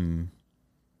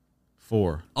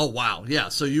 2004. Oh wow, yeah.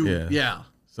 So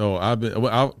So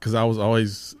because I was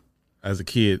always, as a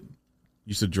kid,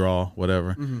 used to draw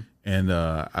whatever, and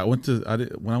when I went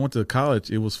to college,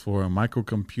 it was for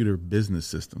microcomputer business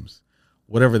systems,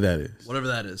 whatever that is. Whatever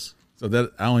that is. So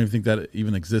that I don't even think that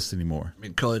even exists anymore. I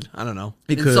mean, could. I don't know.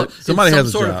 It could. Somebody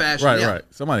has a job. Right.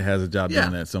 Somebody has a job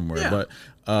doing that somewhere. But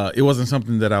it wasn't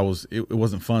something that it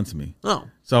wasn't fun to me. Oh.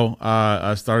 So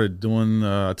I started doing,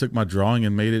 I took my drawing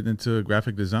and made it into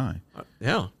graphic design.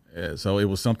 So it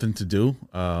was something to do.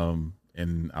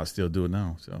 And I still do it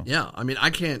now. So I mean,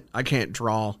 I can't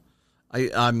draw.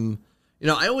 I'm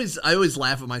I always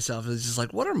laugh at myself. It's just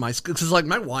like, what are my skills? Because like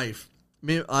my wife,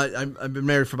 I've been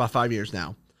married for about 5 years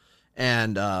now.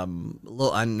 And I'm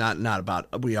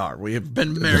not we have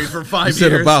been married for 5 years. I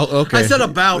said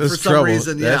about That's for some trouble.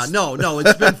 reason. Yeah, no,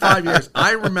 it's been 5 years.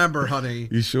 I remember, honey.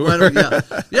 You sure? We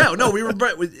were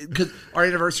because our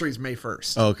anniversary is May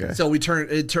 1st. Okay, so we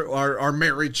our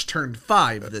marriage turned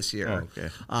 5 this year. Okay,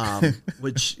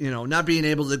 which not being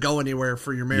able to go anywhere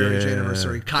for your marriage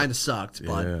anniversary kind of sucked.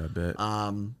 But I bet.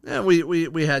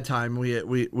 we had time.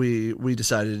 We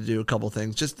decided to do a couple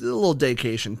things, just a little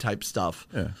daycation type stuff.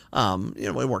 Yeah.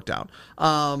 It worked out.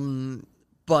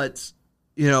 But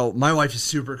my wife is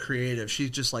super creative.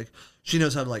 She's just like, she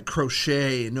knows how to like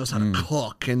crochet and knows how to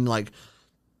cook and like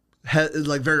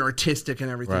very artistic and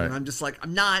everything. Right. And I'm just like,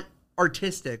 I'm not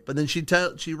artistic. But then she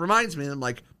reminds me, and I'm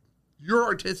like, you're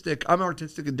artistic. I'm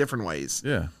artistic in different ways.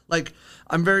 Yeah. Like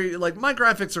I'm very like, my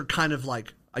graphics are kind of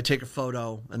like, I take a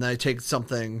photo and then I take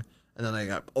something and then I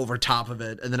got over top of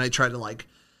it. And then I try to like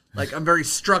I'm very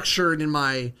structured in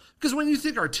my, because when you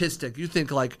think artistic, you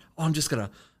think like, oh, I'm gonna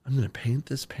paint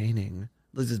this painting.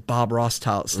 This is Bob Ross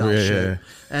style shit. Yeah.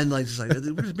 And like, just like,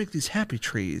 we're gonna make these happy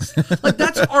trees. Like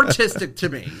that's artistic to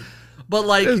me. But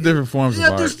like, there's different forms of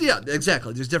art. Yeah,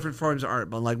 exactly. There's different forms of art,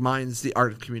 but like mine's the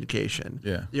art of communication.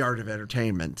 Yeah. The art of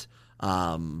entertainment.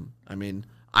 I mean,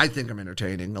 I think I'm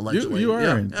entertaining, allegedly. You are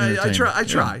entertaining. I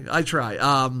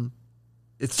try.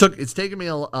 It's taken me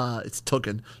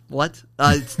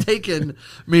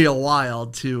a while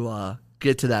to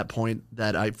get to that point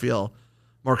that I feel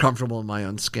more comfortable in my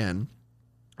own skin.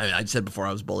 I said before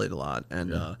I was bullied a lot,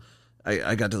 and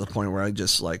I got to the point where I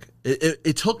just like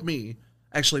it took me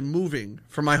actually moving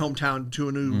from my hometown to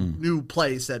a new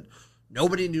place that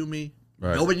nobody knew me,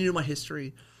 nobody knew my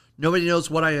history, nobody knows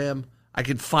what I am. I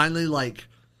could finally like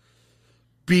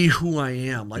be who I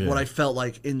am, like what I felt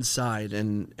like inside,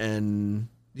 and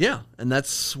Yeah, and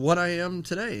that's what I am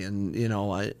today, and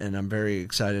I'm very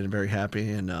excited and very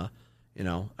happy, and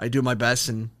I do my best,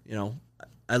 and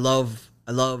I love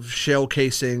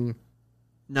showcasing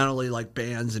not only like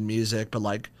bands and music, but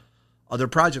like other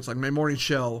projects, like my morning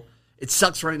show. It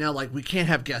sucks right now, like we can't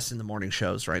have guests in the morning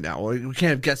shows right now, or we can't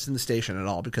have guests in the station at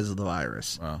all because of the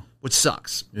virus, which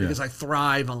sucks because I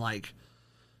thrive on like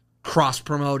cross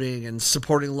promoting and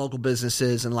supporting local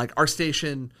businesses, and like our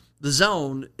station, the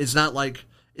Zone, is not like.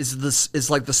 Is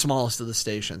like the smallest of the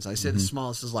stations. I say the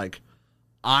smallest is like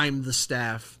I'm the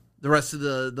staff. The rest of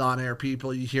the on-air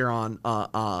people you hear on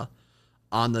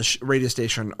the radio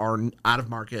station are out of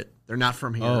market. They're not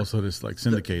from here. Oh, so it's like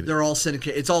syndicated. They're all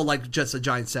syndicated. It's all like just a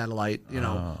giant satellite.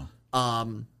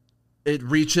 It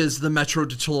reaches the Metro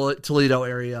Toledo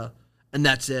area, and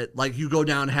that's it. Like you go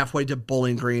down halfway to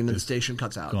Bowling Green, and the station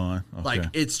cuts out. Gone. Okay. Like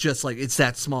it's just like it's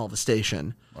that small of a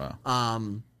station.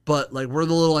 Wow. But like we're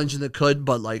the little engine that could,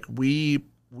 but like we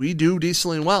do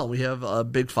decently well. We have a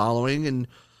big following, and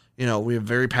we have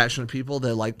very passionate people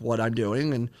that like what I'm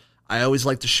doing, and I always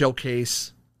like to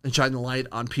showcase and shine the light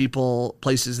on people,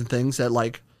 places, and things that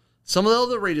like some of the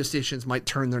other radio stations might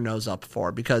turn their nose up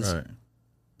for, because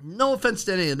no offense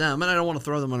to any of them, and I don't want to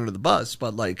throw them under the bus,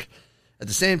 but like at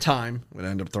the same time, I'm going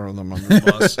to end up throwing them under the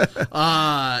bus.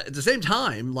 At the same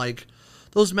time, like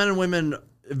those men and women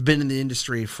have been in the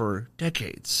industry for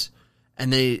decades,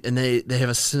 and they have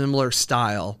a similar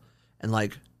style, and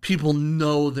like people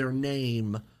know their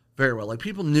name very well. Like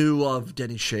people knew of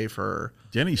Denny Schaefer.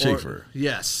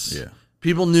 Yes. Yeah.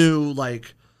 People knew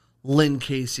like Lynn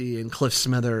Casey and Cliff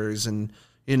Smithers, and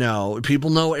people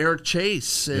know Eric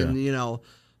Chase, and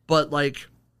but like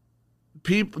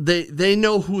people they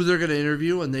know who they're going to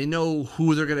interview, and they know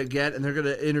who they're going to get, and they're going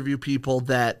to interview people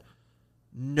that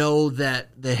know that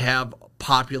they have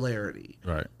popularity.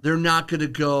 Right. They're not going to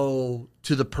go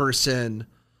to the person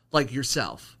like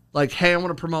yourself. Like, hey, I want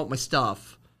to promote my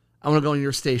stuff. I want to go on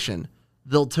your station.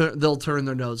 They'll turn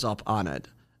their nose up on it.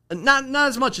 And not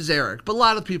as much as Eric, but a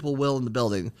lot of people will in the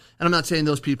building. And I'm not saying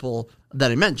those people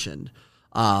that I mentioned.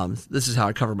 This is how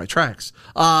I cover my tracks.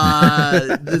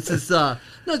 This is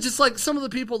just like some of the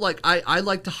people. Like I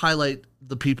like to highlight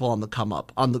the people on the come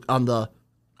up, on the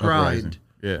grind.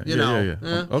 Yeah.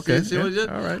 Okay. See what I did?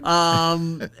 All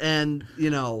right. And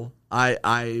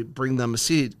I bring them a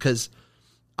seat because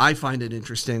I find it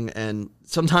interesting, and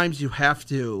sometimes you have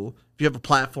to, if you have a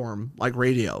platform like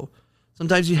radio,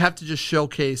 sometimes you have to just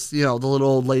showcase, the little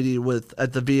old lady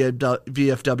at the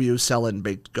VFW selling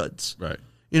baked goods. Right.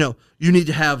 You need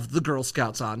to have the Girl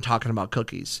Scouts on talking about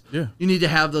cookies. Yeah. You need to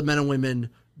have the men and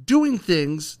women doing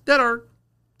things that are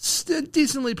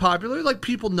decently popular, like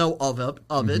people know of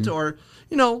it, or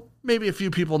maybe a few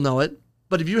people know it.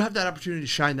 But if you have that opportunity to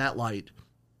shine that light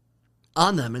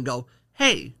on them and go,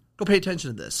 hey, go pay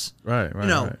attention to this. Right.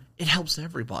 It helps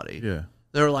everybody. Yeah.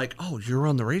 They're like, oh, you're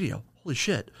on the radio. Holy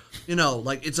shit.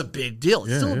 Like it's a big deal.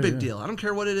 It's still a big deal. I don't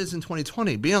care what it is in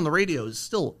 2020. Being on the radio is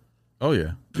still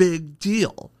big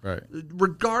deal. Right.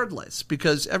 Regardless,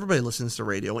 because everybody listens to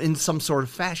radio in some sort of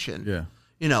fashion. Yeah.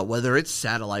 Whether it's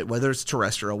satellite, whether it's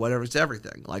terrestrial, whatever, it's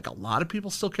everything. Like a lot of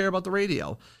people still care about the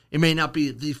radio. It may not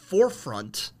be the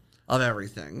forefront of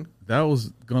everything. That was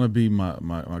going to be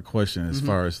my question as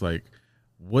far as like,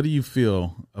 what do you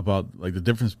feel about like the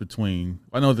difference between,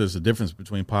 I know there's a difference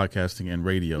between podcasting and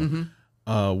radio.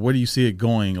 Where do you see it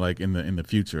going like in the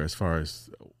future as far as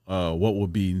what will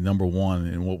be number one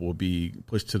and what will be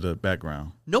pushed to the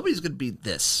background? Nobody's going to beat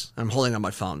this. I'm holding on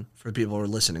my phone for the people who are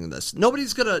listening to this.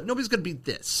 Nobody's going to beat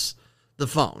this, the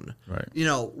phone. Right.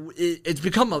 It's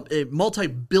become a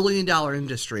multi-billion-dollar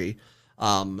industry,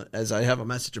 as I have a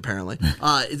message apparently.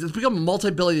 It's become a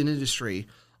multi-billion industry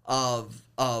of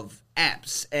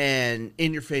apps and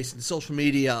in-your-face and social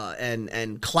media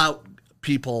and clout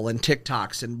people and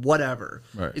TikToks and whatever.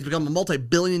 Right. It's become a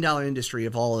multi-billion-dollar industry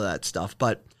of all of that stuff,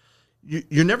 but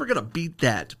you're never going to beat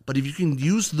that. But if you can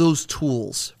use those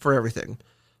tools for everything,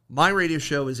 my radio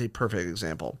show is a perfect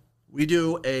example. We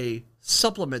do a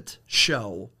supplement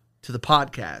show to the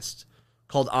podcast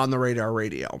called On the Radar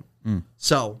Radio.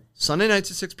 So Sunday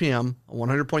nights at 6 p.m. on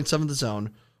 100.7 The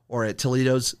Zone or at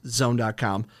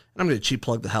Toledo'sZone.com. And I'm going to cheap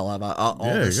plug the hell out of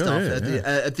all this stuff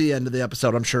at the end of the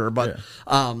episode, I'm sure. But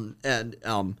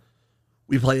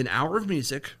we play an hour of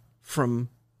music from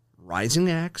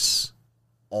rising acts,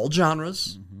 all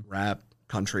genres, rap,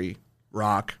 country,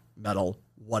 rock, metal,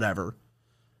 whatever.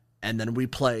 And then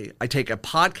I take a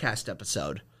podcast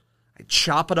episode, I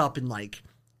chop it up in like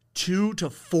 2 to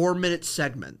 4 minute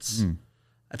segments.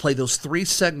 I play those 3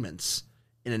 segments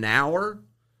in an hour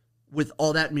with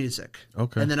all that music.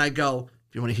 Okay. And then I go,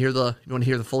 if you want to hear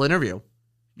the full interview,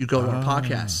 you go to our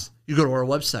podcast, you go to our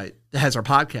website that has our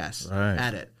podcast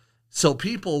at it. So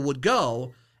people would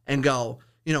go,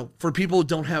 for people who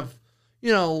don't have,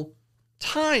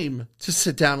 time to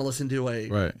sit down and listen to a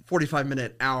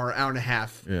 45-minute, hour and a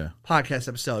half podcast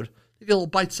episode. You get a little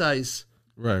bite-sized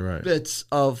bits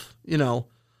of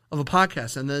a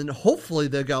podcast. And then hopefully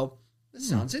they go, this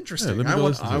sounds interesting. I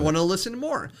want to listen to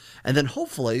more. And then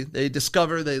hopefully they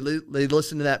discover, they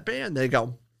listen to that band. They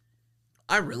go,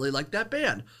 I really like that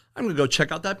band. I'm going to go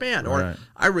check out that band. Or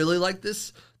I really like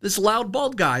this loud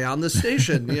bald guy on this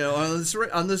station, on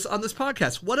this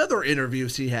podcast. What other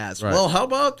interviews he has? Well, how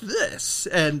about this?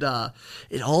 And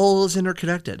it all is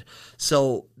interconnected.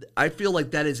 So I feel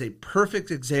like that is a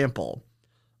perfect example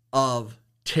of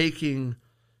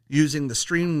using the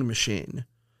streaming machine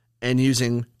and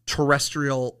using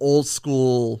terrestrial, old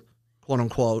school, quote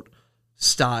unquote,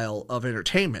 style of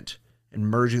entertainment and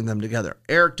merging them together.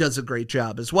 Eric does a great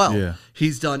job as well. Yeah.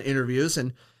 He's done interviews,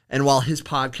 and while his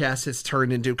podcast has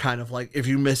turned into kind of like, if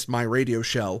you missed my radio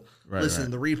show, listen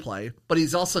to the replay. But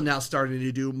he's also now starting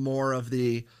to do more of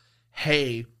the,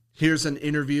 hey, here's an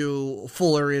interview,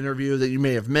 fuller interview that you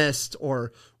may have missed,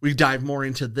 or we dive more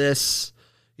into this,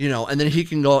 and then he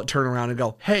can turn around and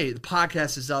go, hey, the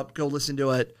podcast is up, go listen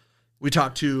to it. We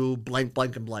talked to blank,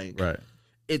 blank, and blank. Right.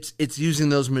 It's using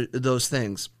those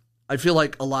things. I feel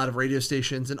like a lot of radio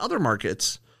stations in other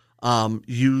markets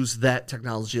use that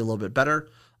technology a little bit better.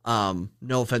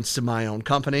 No offense to my own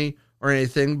company or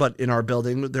anything, but in our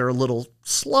building, they're a little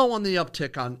slow on the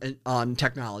uptick on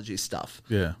technology stuff.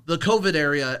 Yeah. The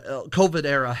COVID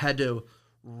era had to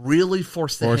really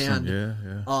force the hand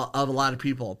of a lot of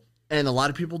people. And a lot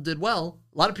of people did well.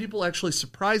 A lot of people actually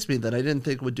surprised me that I didn't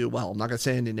think would do well. I'm not going to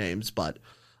say any names, but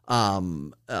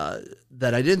that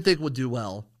I didn't think would do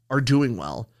well are doing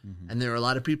well. Mm-hmm. And there are a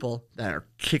lot of people that are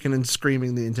kicking and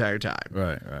screaming the entire time.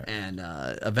 Right. And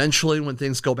eventually when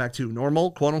things go back to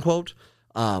normal, quote unquote,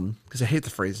 because I hate the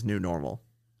phrase new normal.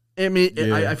 I mean,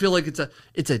 I feel like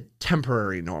it's a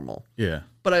temporary normal. Yeah.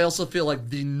 But I also feel like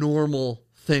the normal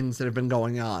things that have been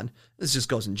going on, this just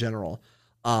goes in general,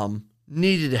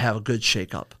 needed to have a good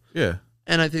shakeup. Yeah.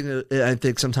 And I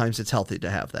think sometimes it's healthy to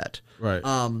have that. Right.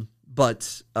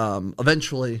 But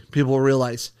eventually people will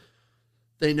realize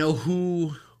they know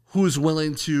who's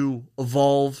willing to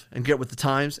evolve and get with the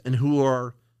times and who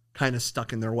are kind of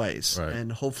stuck in their ways. Right.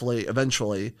 And hopefully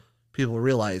eventually people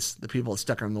realize the people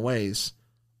stuck in the ways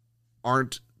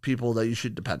aren't people that you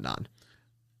should depend on.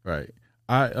 Right.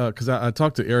 Because I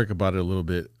talked to Eric about it a little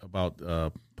bit about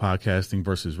podcasting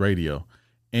versus radio.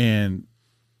 And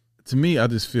to me, I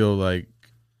just feel like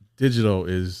digital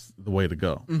is the way to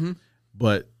go. Mm-hmm.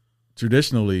 But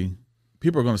traditionally,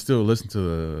 people are going to still listen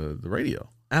to the radio.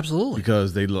 Absolutely.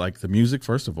 Because they like the music,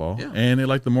 first of all, and they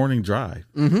like the morning drive.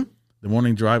 Mm-hmm. The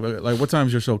morning drive. Like, what time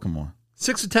does your show come on?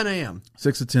 6 to 10 a.m.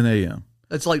 6 to 10 a.m.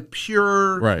 That's like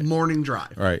pure morning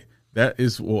drive. Right. That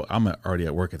is, I'm already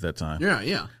at work at that time.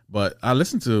 Yeah. But I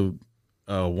listen to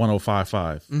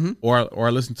 105.5, mm-hmm. or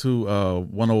I listen to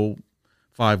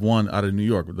 105.1 out of New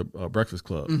York, the Breakfast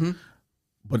Club. Mm-hmm.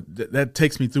 But that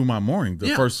takes me through my morning, the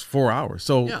first 4 hours.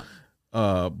 So,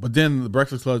 but then the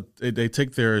Breakfast Club, they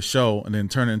take their show and then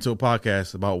turn it into a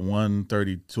podcast about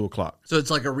 1:30, 2 o'clock. So it's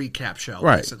like a recap show,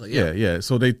 basically. Yeah.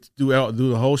 So they do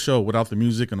the whole show without the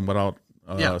music and without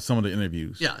some of the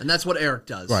interviews. Yeah, and that's what Eric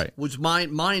does. Right. Which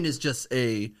mine is just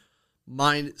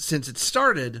since it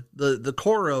started, the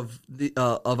core of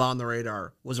On the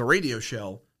Radar was a radio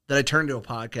show that I turned to a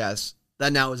podcast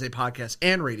that now is a podcast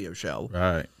and radio show.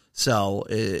 Right. So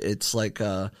it's like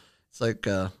I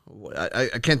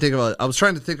can't think of I was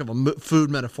trying to think of a food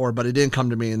metaphor, but it didn't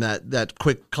come to me in that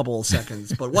quick couple of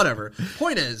seconds. But whatever.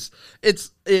 Point is,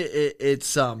 it's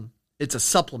a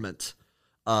supplement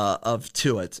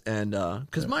to it, and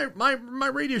because my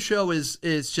radio show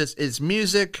is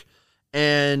music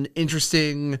and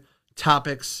interesting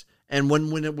topics, and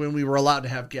when we were allowed to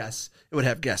have guests, it would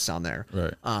have guests on there.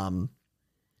 Right.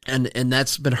 And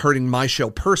that's been hurting my show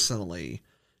personally.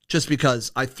 Just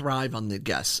because I thrive on the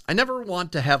guests. I never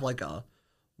want to have like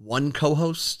one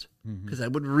co-host because I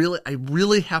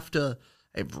really have to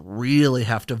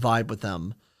vibe with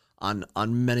them on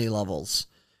many levels.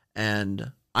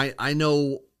 And I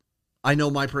know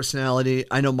my personality,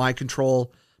 I know my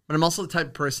control, but I'm also the type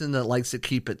of person that likes to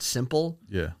keep it simple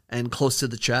and close to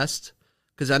the chest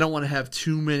because I don't want to have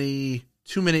too many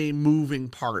moving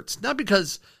parts. Not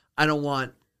because I don't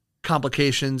want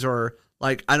complications or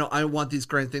like, I want these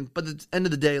grand things, but at the end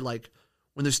of the day, like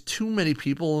when there's too many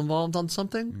people involved on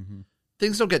something,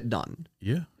 things don't get done.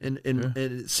 Yeah.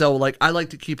 And so like, I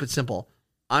like to keep it simple.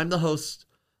 I'm the host.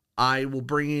 I will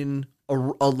bring in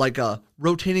a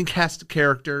rotating cast of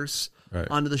characters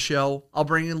onto the show. I'll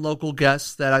bring in local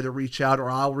guests that either reach out or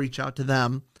I'll reach out to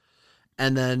them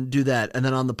and then do that. And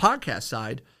then on the podcast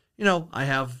side, I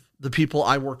have the people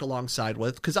I work alongside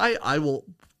with, because I will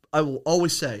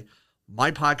always say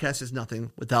my podcast is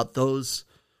nothing without those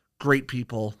great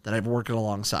people that I've worked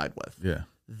alongside with. Yeah.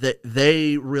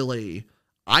 They really,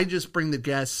 I just bring the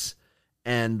guests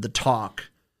and the talk.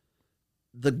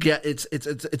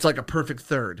 It's like a perfect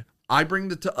third. I bring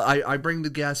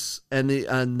the guests and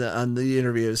the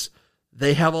interviews.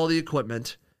 They have all the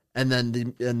equipment, and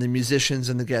then the musicians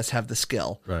and the guests have the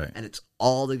skill. Right. And it's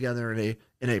all together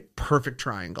in a perfect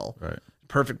triangle. Right.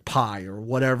 Perfect pie, or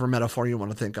whatever metaphor you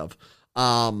want to think of.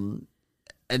 And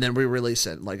then we release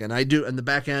it. And I do in the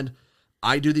back end,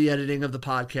 I do the editing of the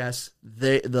podcast.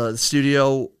 The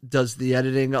studio does the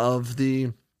editing of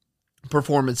the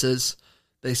performances.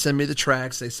 They send me the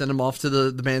tracks. They send them off to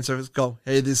the band service. Go,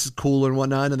 hey, this is cool and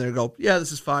whatnot. And they go, yeah,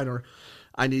 this is fine. Or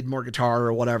I need more guitar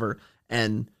or whatever.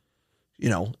 And,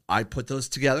 I put those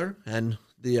together, and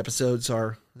the episodes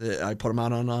I put them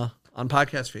out on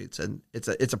podcast feeds. And it's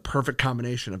a perfect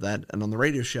combination of that. And on the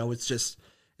radio show, it's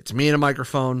me and a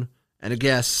microphone and a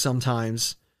guest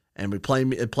sometimes. And we play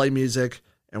music,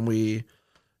 and we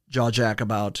jaw jack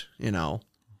about,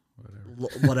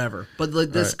 whatever. But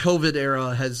this COVID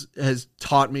era has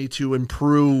taught me to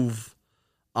improve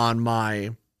on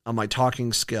my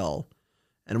talking skill.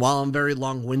 And while I'm very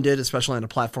long winded, especially on a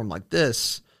platform like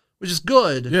this, which is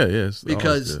good, because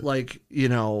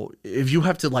if you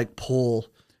have to pull.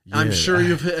 Yeah. I'm sure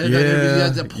you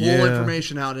had to pull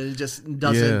information out, and it just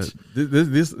doesn't. Yeah.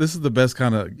 This is the best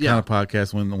kind of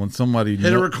podcast when somebody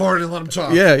hit a record and let them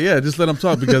talk. Yeah, just let them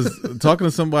talk, because talking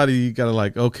to somebody, you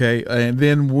gotta okay, and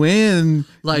then when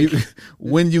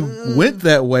you went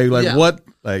that way, what?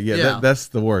 That's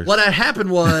the worst. What had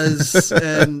happened was,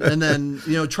 and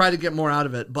then try to get more out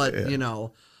of it, but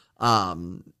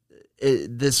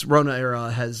this Rona era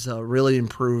has really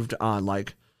improved on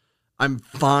I'm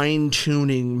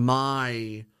fine-tuning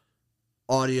my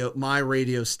audio, my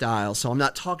radio style. So I'm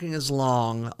not talking as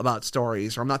long about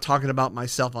stories, or I'm not talking about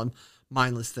myself on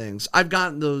mindless things. I've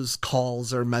gotten those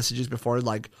calls or messages before,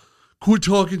 quit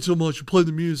talking so much and play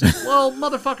the music. Well,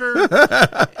 motherfucker,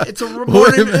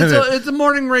 it's a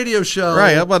morning radio show.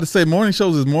 Right, I'm about to say morning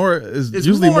shows is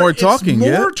usually more talking.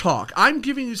 It's more talk. I'm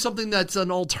giving you something that's an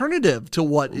alternative to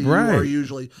what you are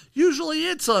usually. Usually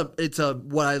it's a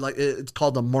what I like. It's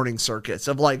called the morning circus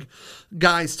of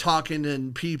guys talking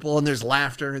and people, and there's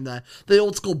laughter and the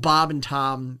old school Bob and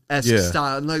Tom-esque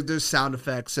style, and there's sound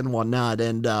effects and whatnot.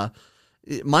 And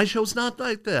my show's not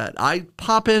like that. I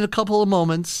pop in a couple of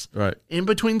moments in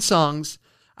between songs.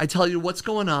 I tell you what's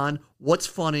going on, what's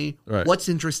funny, what's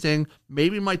interesting,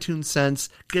 maybe my tune sense,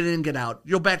 get in, get out.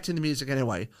 You're back to the music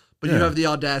anyway. But you have the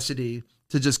audacity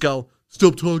to just go,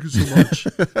 stop talking so much.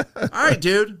 All right,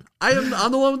 dude.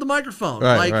 I'm the one with the microphone.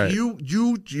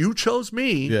 You chose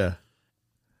me. Yeah.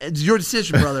 It's your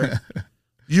decision, brother.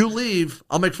 You leave,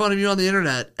 I'll make fun of you on the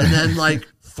internet, and then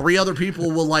 3 other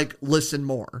people will listen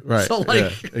more. Right. So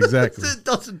exactly. It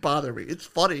doesn't bother me. It's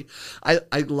funny. I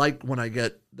like when I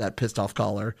get that pissed off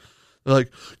caller. They're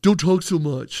like, don't talk so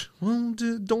much. Well,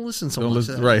 dude, don't listen so much.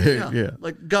 Right. Yeah.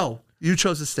 Go. You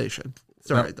chose the station. It's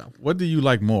all right though. What do you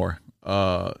like more?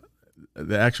 The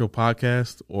actual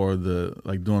podcast or the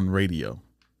doing radio?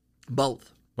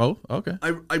 Both. Both? Okay.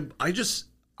 I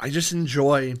just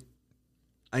enjoy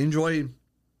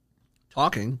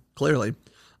talking, clearly.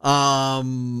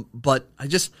 But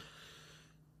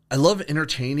I love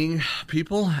entertaining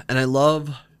people, and I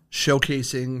love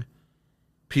showcasing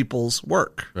people's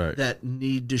work that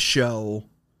need to show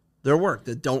their work,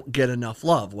 that don't get enough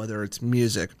love, whether it's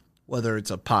music, whether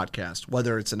it's a podcast,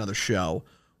 whether it's another show,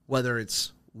 whether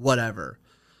it's whatever.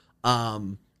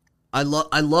 I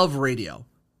love radio.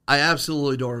 I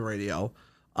absolutely adore radio.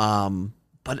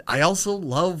 But I also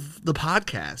love the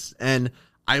podcast, and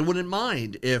I wouldn't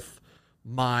mind if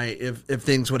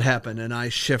things would happen and I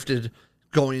shifted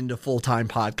going into full-time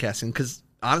podcasting, because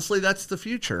honestly, that's the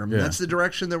future. I mean, that's the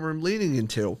direction that we're leaning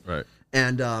into. Right.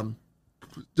 And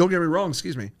don't get me wrong,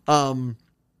 excuse me.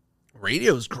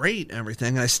 Radio is great and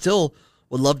everything, and I still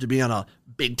would love to be on a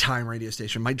big-time radio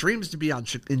station. My dream is to be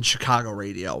in Chicago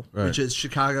radio, which is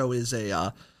Chicago is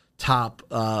a top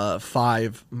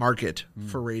 5 market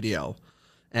for radio.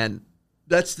 And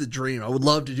that's the dream. I would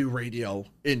love to do radio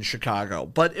in Chicago.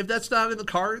 But if that's not in the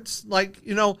cards,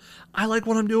 I like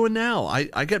what I'm doing now.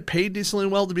 I get paid decently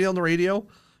well to be on the radio.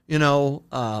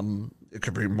 It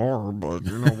could be more, but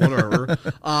whatever.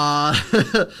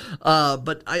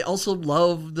 But I also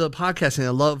love the podcasting.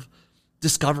 I love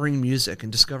discovering music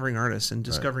and discovering artists and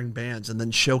discovering bands and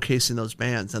then showcasing those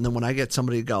bands. And then when I get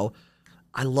somebody to go,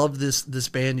 I love this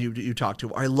band you talked to,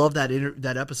 or I love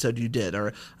that episode you did,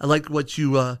 or I like what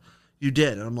you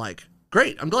did, and I'm like,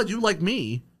 great, I'm glad you like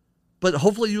me, but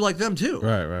hopefully you like them too.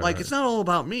 Right. It's not all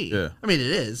about me. Yeah. I mean, it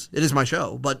is my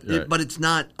show, but it's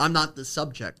not. I'm not the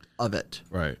subject of it.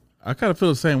 Right. I kind of feel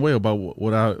the same way about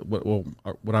what I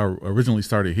originally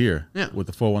started here with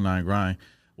the 419 Grind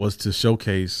was to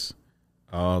showcase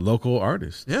local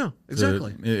artists. Yeah,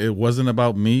 exactly. It wasn't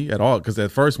about me at all, because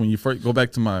at first, when you first go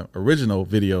back to my original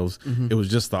videos, it was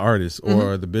just the artist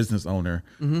or the business owner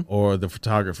or the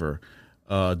photographer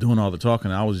doing all the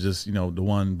talking. I was just, the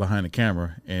one behind the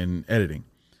camera and editing.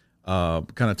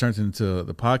 Kind of turns into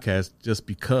the podcast just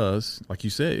because, like you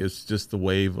said, it's just the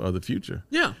wave of the future.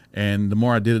 Yeah. And the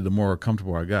more I did it, the more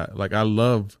comfortable I got. Like, I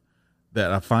love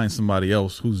that I find somebody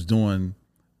else who's doing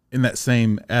in that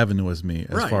same avenue as me,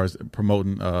 as far as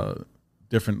promoting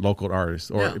different local artists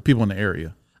or people in the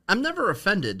area. I'm never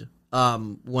offended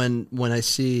when I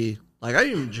see, like, I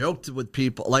even joked with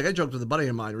people. Like, I joked with a buddy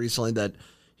of mine recently that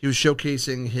he was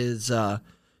showcasing his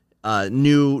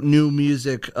new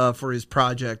music for his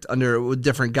project under a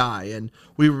different guy, and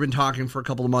we've been talking for a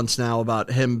couple of months now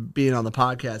about him being on the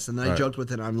podcast. And then I joked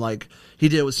with him. I'm like, he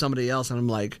did it with somebody else, and I'm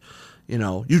like,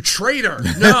 you traitor.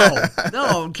 No,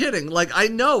 I'm kidding. Like, I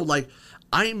know, like,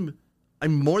 I'm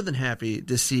more than happy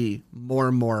to see more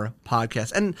and more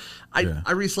podcasts. And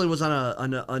I recently was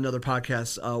on another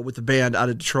podcast with a band out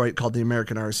of Detroit called the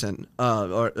American Arson,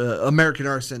 American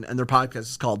Arson, and their podcast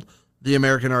is called the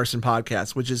American Arson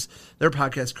Podcast, which is their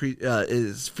podcast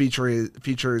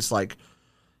features like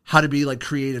how to be like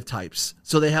creative types.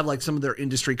 So they have like some of their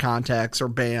industry contacts or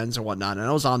bands or whatnot. And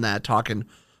I was on that talking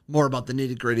more about the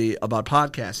nitty gritty about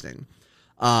podcasting.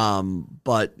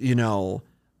 But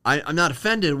I'm not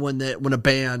offended when a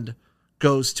band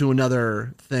goes to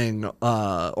another thing,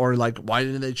 or like, why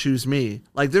didn't they choose me?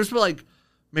 Like, there's like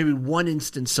maybe one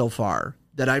instance so far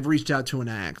that I've reached out to an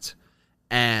act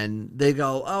and they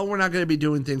go, oh, we're not going to be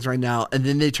doing things right now. And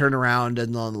then they turn around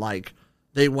and then like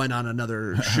they went on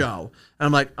another show. And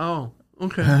I'm like, oh,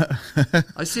 okay.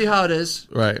 I see how it is.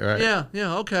 Right.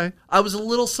 Yeah, okay. I was a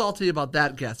little salty about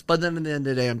that guest, but then at the end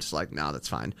of the day, I'm just like, no, that's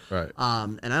fine. Right.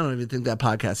 And I don't even think that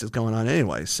podcast is going on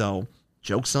anyway, so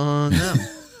joke's on them.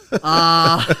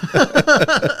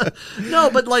 No,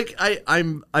 but like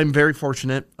I'm very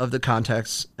fortunate of the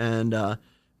context and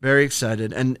very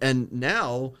excited. And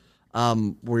now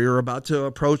we're about to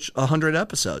approach 100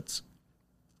 episodes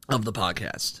of the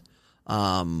podcast.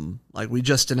 Like we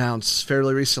just announced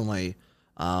fairly recently,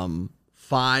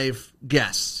 5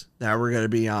 guests that we're going to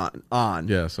be on.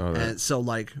 Yeah, I saw that. And so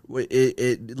like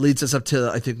it leads us up to,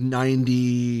 I think,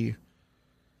 90.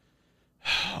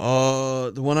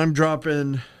 The one I'm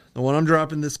dropping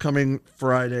this coming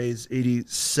Friday is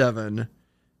 87,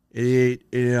 88,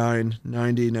 89,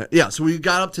 90. Yeah, so we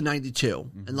got up to 92.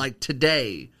 Mm-hmm. And like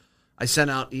today, I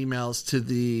sent out emails to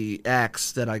the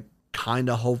acts that I kind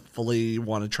of hopefully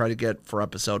want to try to get for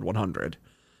episode 100,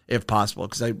 if possible,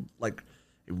 because I like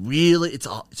really it's a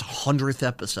 100th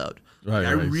episode. Right.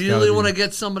 I really want to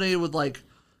get somebody with like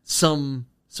some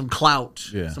clout,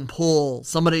 some pull,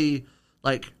 somebody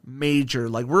like major.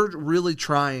 Like we're really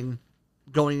trying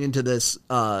going into this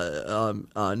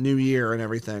new year and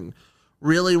everything.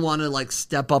 Really want to like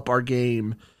step up our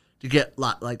game to get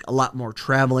a lot more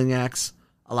traveling acts,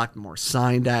 a lot more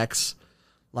signed acts.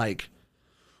 Like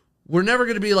we're never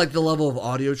going to be like the level of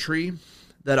Audio Tree.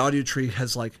 That Audio Tree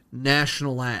has like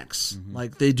national acts. Mm-hmm.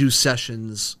 Like they do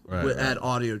sessions at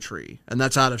Audio Tree, and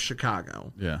that's out of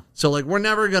Chicago. Yeah. So like we're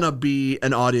never going to be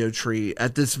an Audio Tree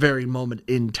at this very moment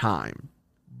in time.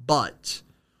 But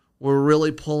we're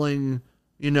really pulling,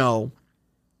 bigger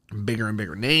and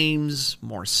bigger names,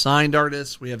 more signed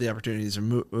artists. We have the opportunities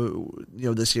to,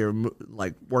 this year,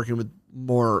 like working with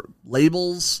more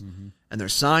labels and their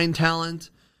signed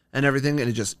talent and everything.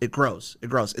 And it grows. It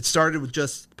grows. The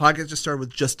podcast just started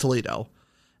with just Toledo,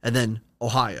 and then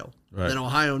Ohio, then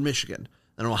Ohio and Michigan,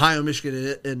 then Ohio,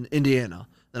 Michigan, and Indiana,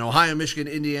 then Ohio, Michigan,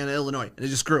 Indiana, Illinois. And it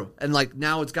just grew. And like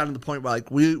now it's gotten to the point where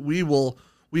like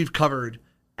we've covered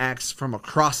acts from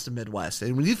across the Midwest.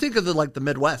 And when you think of the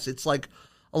Midwest, it's like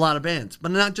a lot of bands,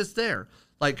 but not just there.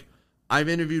 Like I've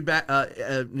interviewed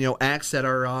acts that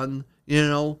are on,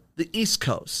 the East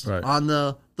Coast, on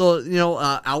the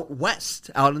out west,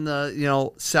 out in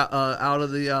the, out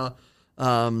of the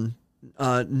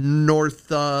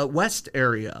northwest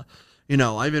area.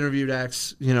 I've interviewed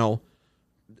acts,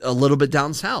 a little bit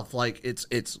down south. Like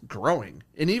it's growing.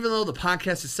 And even though the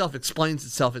podcast itself explains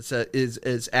itself,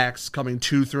 is acts coming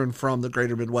to, through, and from the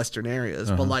greater Midwestern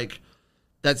areas. But like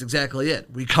That's exactly it.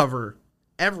 We cover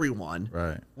everyone.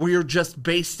 Right. We're just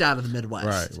based out of the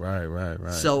Midwest.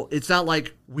 Right. So it's not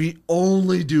like we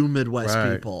only do Midwest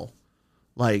Right. people.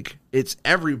 Like, it's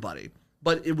everybody.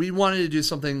 But we wanted to do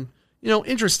something,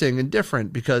 interesting and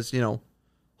different because,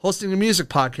 hosting a music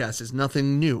podcast is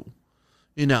nothing new.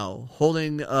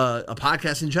 Holding a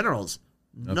podcast in general is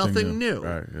nothing new.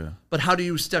 Right, yeah. But how do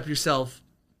you step yourself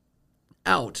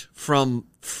out from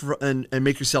and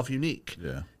make yourself unique?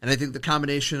 Yeah. And I think the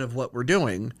combination of what we're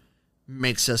doing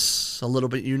makes us a little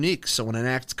bit unique. So when an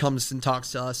act comes and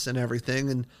talks to us and everything,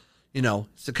 and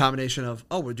it's a combination of,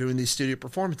 we're doing these studio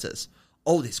performances.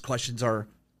 Oh, these questions are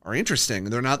interesting.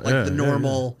 They're not like the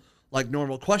normal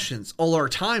normal questions. All our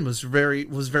time was very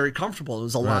comfortable. It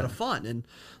was a lot of fun. And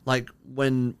like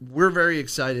when we're very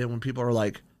excited when people are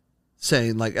like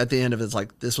saying like at the end of it, it's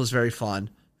like, this was very fun.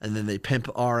 And then they pimp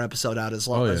our episode out as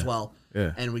well.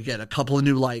 Yeah. And we get a couple of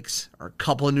new likes or a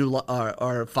couple of new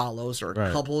or follows or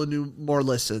a couple of more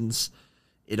listens.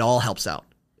 It all helps out.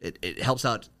 It helps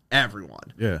out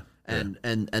everyone. Yeah.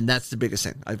 And that's the biggest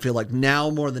thing. I feel like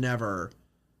now more than ever,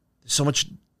 there's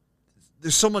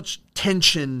so much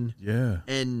tension. Yeah.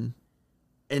 And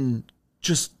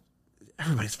just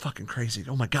everybody's fucking crazy.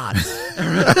 Oh my God.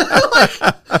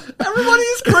 Everybody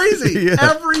is crazy. Yeah.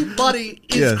 Everybody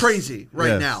is crazy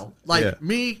right now. Like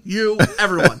me, you,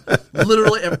 everyone.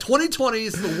 Literally, 2020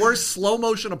 is the worst slow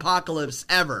motion apocalypse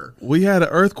ever. We had an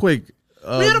earthquake.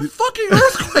 We had a fucking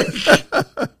earthquake.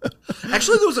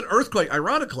 Actually, there was an earthquake.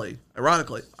 Ironically,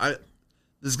 this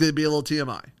is going to be a little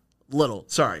TMI.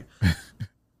 Sorry.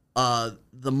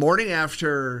 The morning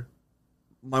after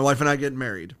my wife and I get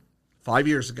married 5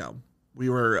 years ago, we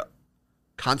were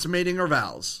consummating our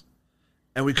vows,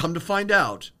 and we come to find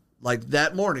out, like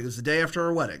that morning, it was the day after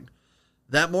our wedding.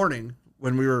 That morning,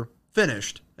 when we were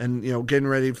finished and getting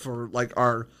ready for like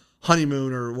our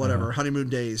honeymoon or whatever, honeymoon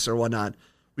days or whatnot,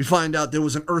 we find out there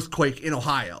was an earthquake in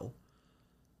Ohio.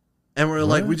 And we're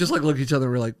like, we just like look at each other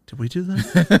and we're like, did we do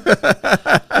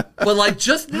that? But like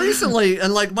just recently,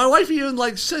 and like my wife even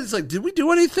like says like, did we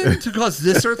do anything to cause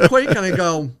this earthquake? And I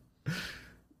go,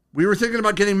 we were thinking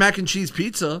about getting mac and cheese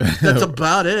pizza. That's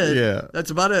about it. Yeah.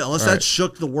 That's about it. Unless that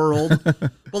shook the world.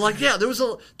 But like, yeah,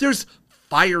 there's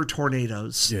fire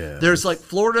tornadoes. Yeah. There's like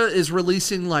Florida is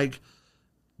releasing like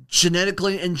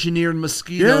genetically engineered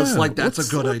mosquitoes. Yeah. Like that's a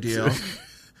good idea.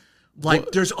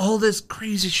 Like, there's all this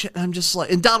crazy shit. I'm just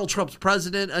like, and Donald Trump's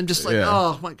president. I'm just like,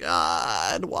 oh my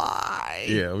God, why?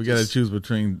 Yeah, we got to choose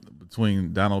between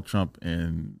Donald Trump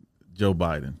and Joe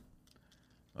Biden.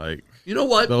 Like, you know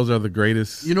what? Those are the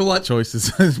greatest.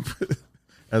 Choices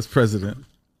as president.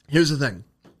 Here's the thing.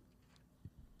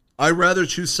 I'd rather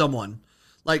choose someone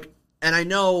like, and I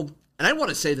know, and I want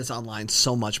to say this online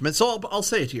so much, man. So I'll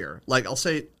say it here. Like, I'll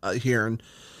say it here and.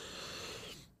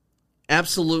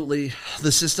 Absolutely,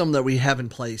 the system that we have in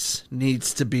place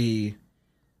needs to be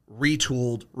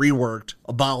retooled, reworked,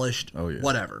 abolished,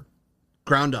 whatever.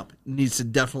 Ground up. It needs to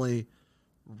definitely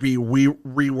be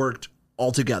reworked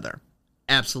altogether.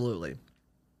 Absolutely.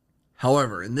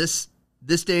 However, in this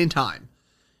day and time,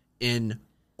 in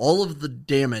all of the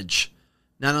damage,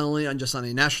 not only on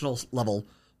a national level,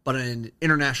 but on an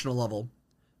international level,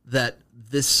 that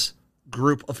this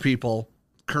group of people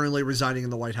currently residing in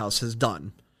the White House has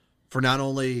done, for not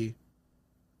only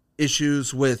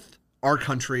issues with our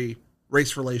country,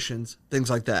 race relations, things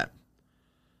like that.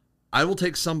 I will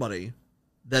take somebody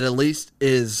that at least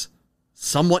is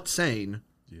somewhat sane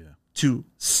to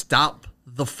stop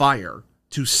the fire,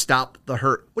 to stop the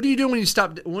hurt. What do you do when you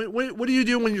stop? What do you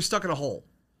do when you're stuck in a hole?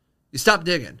 You stop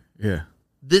digging. Yeah.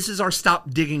 This is our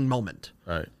stop digging moment.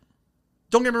 Right.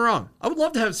 Don't get me wrong. I would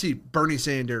love to see Bernie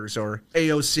Sanders or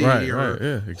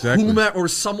AOC exactly. or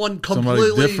someone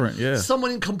completely different,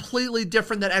 someone completely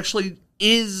different that actually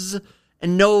is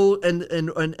and know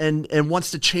and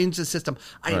wants to change the system.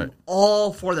 I am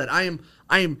all for that. I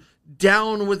am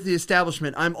down with the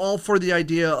establishment. I'm all for the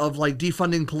idea of like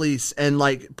defunding police and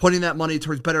like putting that money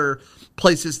towards better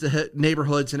places to hit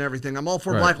neighborhoods and everything. I'm all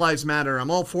for Black Lives Matter. I'm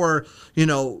all for,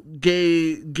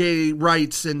 gay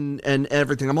rights and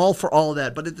everything. I'm all for all of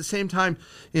that. But at the same time,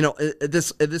 at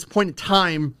this point in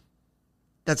time,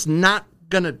 that's not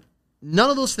gonna, none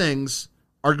of those things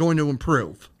are going to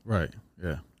improve. Right.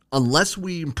 Yeah. Unless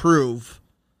we improve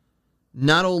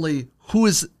not only who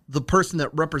is the person that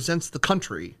represents the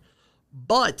country,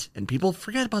 but, and people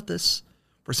forget about this,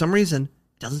 for some reason,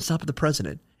 it doesn't stop at the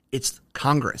president. It's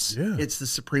Congress. Yeah. It's the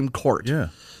Supreme Court. Yeah.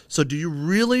 So do you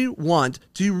really want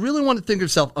to think of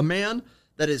yourself, a man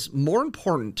that is more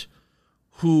important,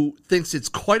 who thinks it's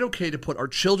quite okay to put our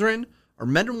children, our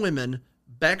men and women,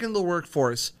 back in the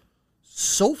workforce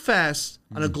so fast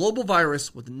on a global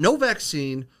virus with no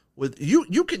vaccine. With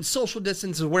you can social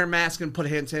distance and wear masks and put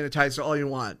hand sanitizer all you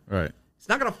want. Right. It's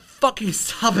not going to fucking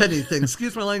stop anything.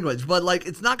 Excuse my language. But, like,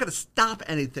 it's not going to stop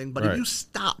anything. But if you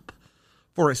stop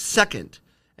for a second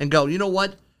and go, you know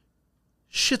what?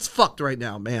 Shit's fucked right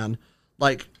now, man.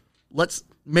 Like, let's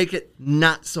make it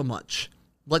not so much.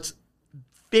 Let's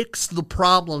fix the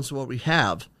problems of what we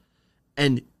have.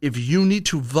 And if you need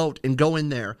to vote and go in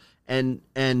there and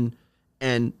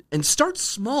start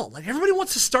small. Like, everybody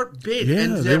wants to start big. Yeah,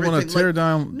 and they want to tear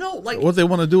down. No, like, what they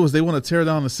want to do is they want to tear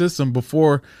down the system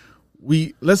before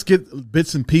let's get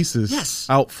bits and pieces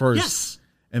out first,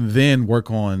 and then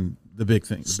work on the big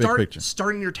thing, the big picture.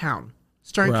 Start in your town,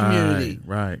 start in community,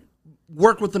 right?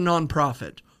 Work with a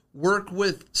nonprofit, work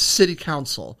with city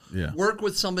council, work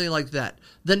with somebody like that.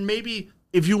 Then maybe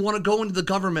if you want to go into the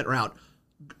government route,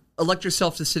 elect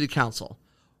yourself to city council,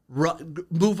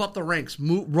 move up the ranks,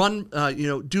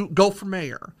 go for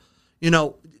mayor. You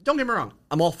know, don't get me wrong,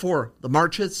 I'm all for the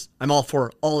marches, I'm all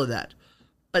for all of that.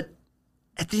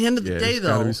 At the end of the day, though,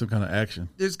 there's got to be some kind of action.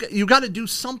 You got to do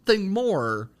something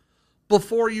more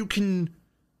before you can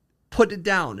put it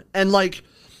down. And, like,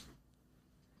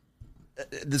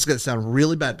 this is going to sound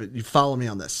really bad, but you follow me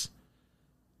on this.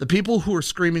 The people who are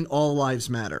screaming all lives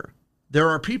matter, there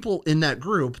are people in that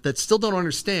group that still don't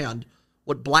understand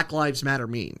what Black Lives Matter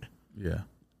mean. Yeah.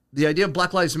 The idea of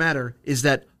Black Lives Matter is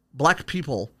that black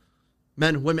people,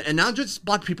 men, women, and not just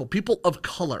black people, people of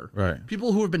color, right?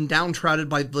 People who have been downtrodden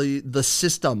by the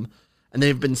system, and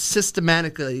they've been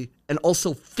systematically and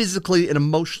also physically and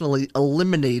emotionally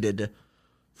eliminated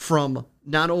from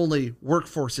not only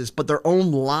workforces, but their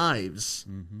own lives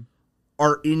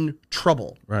are in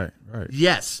trouble. Right.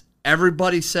 Yes,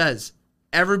 everybody says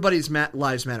everybody's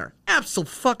lives matter.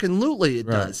 Absolutely it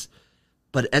does.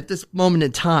 But at this moment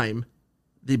in time,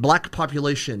 the black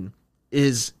population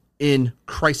is in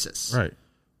crisis. Right.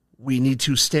 We need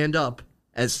to stand up.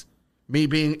 As me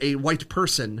being a white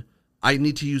person, I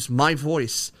need to use my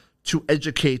voice to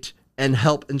educate and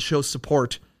help and show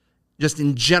support just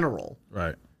in general.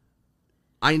 Right.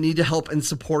 I need to help and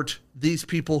support these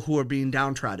people who are being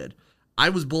downtrodden. I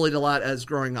was bullied a lot as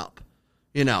growing up.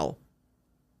 You know,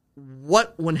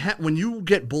 when you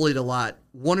get bullied a lot,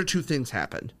 one or two things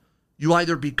happen. You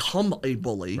either become a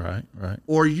bully, right,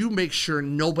 or you make sure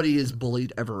nobody is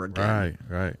bullied ever again.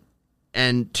 Right.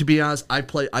 And to be honest,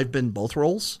 I've been both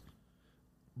roles,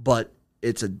 but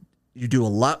you do a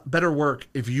lot better work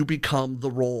if you become the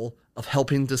role of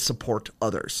helping to support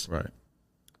others. Right.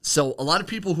 So a lot of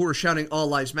people who are shouting "All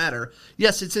Lives Matter,"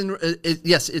 yes, it's in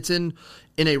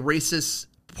a racist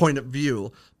point of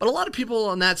view, but a lot of people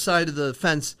on that side of the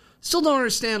fence still don't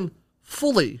understand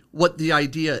fully what the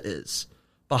idea is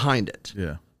behind it.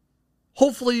 Yeah.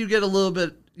 Hopefully you get a little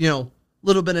bit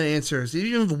of answers.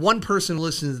 Even if one person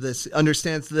listens to this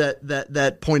understands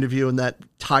that point of view and that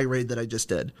tirade that I just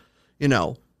did, you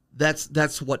know,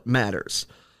 that's what matters.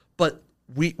 But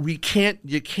we can't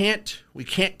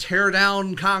tear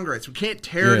down Congress. We can't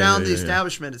tear down the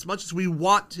establishment as much as we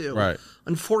want to. Right.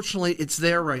 Unfortunately, it's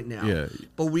there right now. Yeah.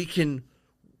 But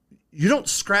you don't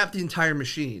scrap the entire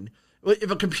machine.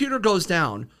 If a computer goes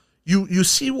down, you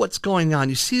see what's going on.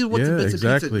 You see what's the bits and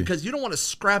pieces, because you don't want to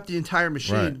scrap the entire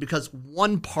machine because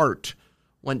one part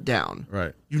went down.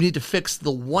 Right. You need to fix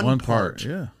the one part,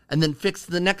 and then fix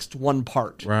the next one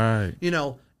part. Right. You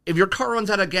know, if your car runs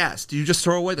out of gas, do you just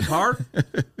throw away the car?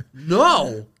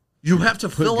 No. You have to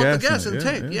fill up the gas in the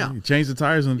tank. Yeah. You change the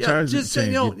tires and the tires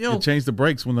change. You change the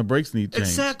brakes when the brakes need change.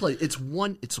 Exactly. It's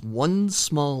one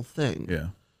small thing. Yeah.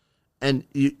 And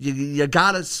you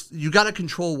gotta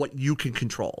control what you can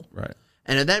control. Right.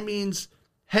 And if that means,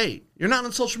 hey, you're not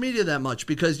on social media that much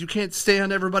because you can't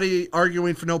stand everybody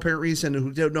arguing for no apparent reason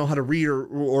who don't know how to read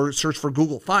or search for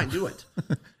Google, fine, do it.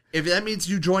 If that means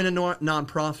you join a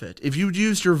nonprofit, if you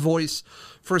use your voice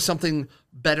for something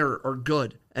better or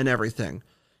good and everything,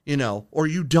 you know, or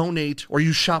you donate or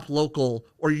you shop local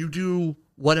or you do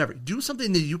whatever, do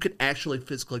something that you can actually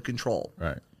physically control.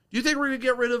 Right. Do you think we're going to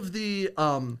get rid of the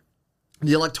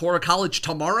Electoral College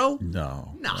tomorrow?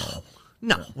 No,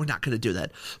 we're not going to do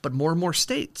that. But more and more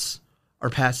states are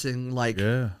passing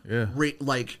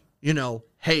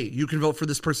hey, you can vote for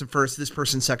this person first, this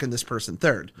person second, this person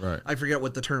third. Right. I forget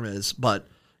what the term is, but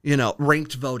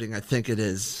ranked voting, I think it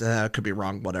is. Could be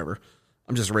wrong, whatever.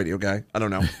 I'm just a radio guy. I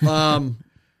don't know.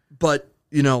 But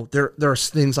there are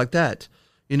things like that.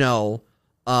 It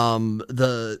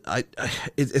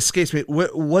escapes me.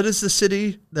 What is the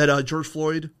city that George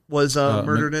Floyd was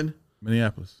murdered in?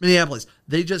 Minneapolis.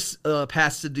 They just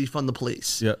passed to defund the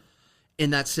police. Yeah. in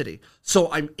that city.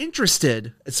 So I'm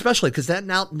interested, especially because that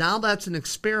now that's an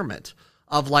experiment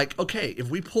of like, okay, if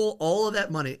we pull all of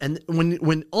that money, and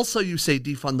when also you say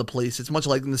defund the police, it's much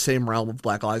like in the same realm of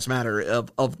Black Lives Matter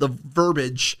of the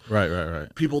verbiage. Right.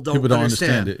 People don't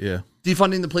understand it. Yeah.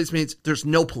 Defunding the police means there's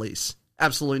no police.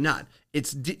 Absolutely not.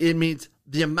 It means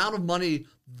the amount of money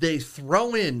they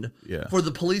throw in for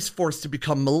the police force to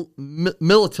become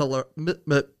military,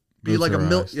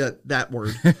 that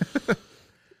word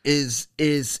is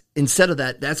instead of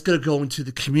that, that's going to go into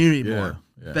the community more.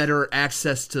 Yeah. Better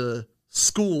access to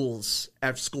schools,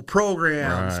 after school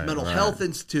programs, mental health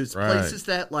institutes, places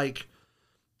that like,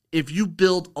 if you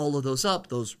build all of those up,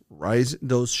 those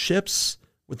ships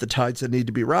with the tides that need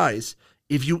to be rise,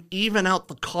 if you even out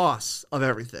the costs of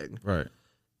everything,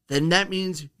 then that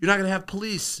means you're not going to have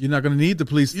police. You're not going to need the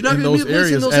police in those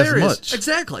areas as much.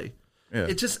 Exactly. Yeah.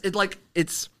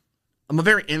 I'm a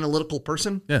very analytical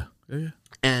person. Yeah.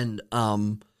 And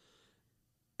I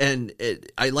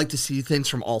like to see things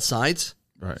from all sides.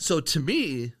 Right. So to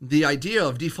me, the idea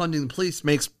of defunding the police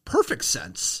makes perfect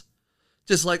sense.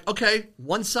 Just like, okay,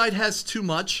 one side has too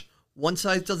much, one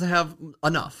side doesn't have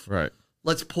enough. Right.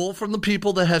 Let's pull from the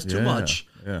people that has too much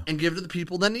and give to the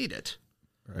people that need it.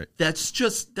 Right. That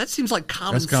seems like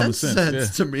common sense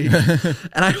to me.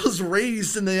 And I was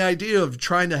raised in the idea of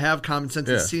trying to have common sense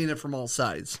and seeing it from all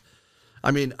sides. I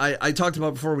mean, I talked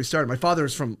about before we started, my father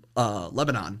is from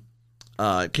Lebanon,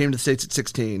 came to the States at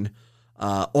 16,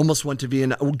 almost went to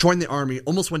Vietnam, joined the army,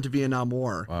 almost went to Vietnam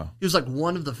War. Wow. He was like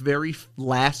one of the very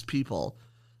last people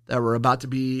that were about to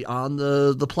be on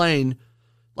the plane.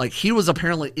 Like he was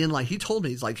apparently in line. He told me,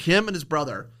 he's like, him and his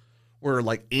brother were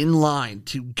like in line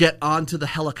to get onto the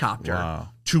helicopter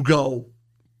to go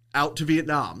out to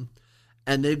Vietnam.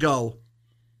 And they go,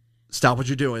 stop what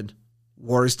you're doing.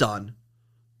 War is done.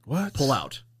 What? Pull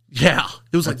out. Yeah.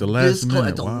 It was at like the last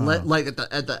minute.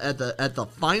 At the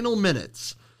final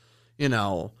minutes, you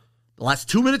know, the last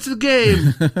 2 minutes of the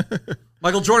game,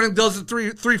 Michael Jordan does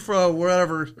the three for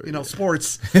whatever, you know,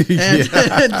 sports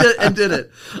and did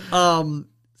it.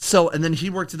 So, and then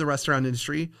he worked in the restaurant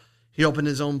industry. He opened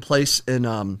his own place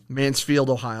in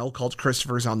Mansfield, Ohio, called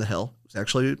Christopher's on the Hill. It was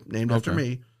actually named after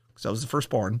me because I was the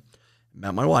firstborn.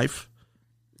 Met my wife.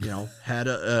 You know,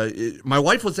 my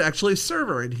wife was actually a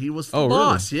server, and he was the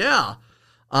boss. Really? Yeah,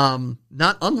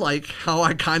 not unlike how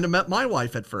I kind of met my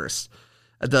wife at first.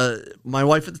 My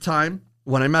wife at the time,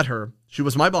 when I met her, she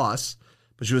was my boss,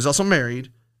 but she was also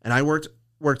married, and I worked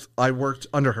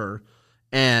under her.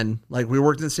 And like we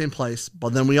worked in the same place,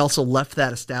 but then we also left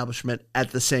that establishment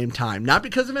at the same time. Not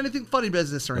because of anything funny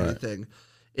business or anything.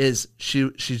 Is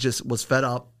she just was fed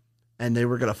up and they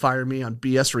were gonna fire me on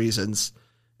BS reasons.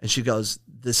 And she goes,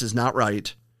 this is not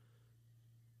right.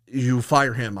 You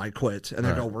fire him, I quit. And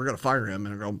I go, we're gonna fire him.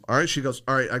 And I go, all right. She goes,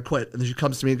 all right, I quit. And then she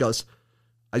comes to me and goes,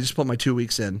 I just put my 2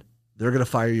 weeks in. They're gonna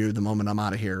fire you the moment I'm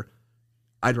out of here.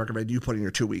 I'd recommend you putting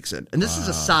your 2 weeks in. And this is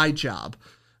a side job.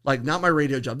 Like, not my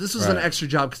radio job. This was an extra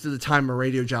job because at the time my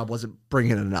radio job wasn't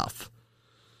bringing enough.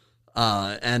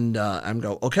 And I'm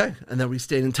go, okay. And then we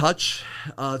stayed in touch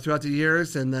throughout the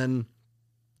years. And then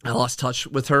I lost touch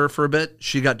with her for a bit.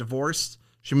 She got divorced.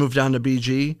 She moved down to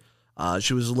BG.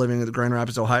 She was living in Grand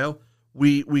Rapids, Ohio.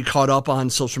 We caught up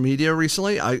on social media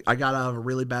recently. I got out of a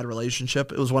really bad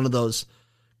relationship. It was one of those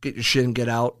get your shit and get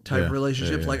out type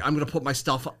relationships. Like, I'm going to put my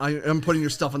stuff, I'm putting your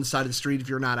stuff on the side of the street if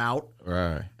you're not out.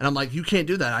 Right. And I'm like, you can't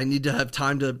do that. I need to have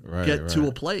time to get to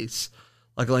a place.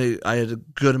 Luckily, I had a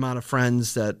good amount of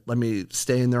friends that let me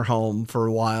stay in their home for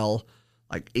a while,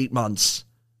 like 8 months,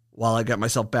 while I got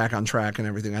myself back on track and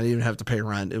everything. I didn't even have to pay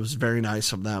rent. It was very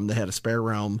nice of them. They had a spare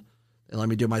room. They let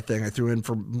me do my thing. I threw in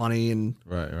for money and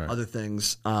other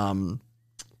things.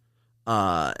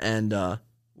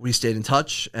 We stayed in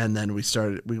touch, and then we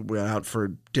went out for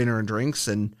dinner and drinks,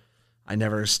 and I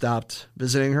never stopped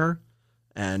visiting her,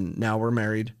 and now we're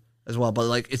married as well. But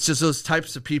like, it's just those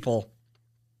types of people,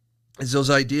 it's those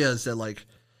ideas that like,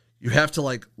 you have to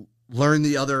like learn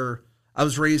the other. I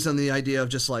was raised on the idea of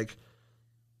just like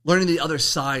learning the other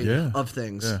side of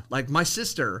things. Yeah. Like my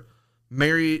sister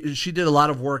married, she did a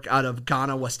lot of work out of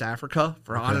Ghana, West Africa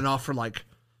on and off for like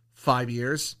 5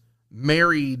 years,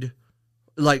 married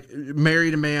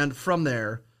a man from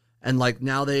there, and like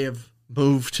now they have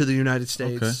moved to the United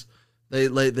States. They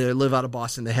live out of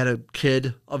Boston. They had a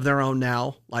kid of their own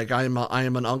now. Like I am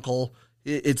an uncle.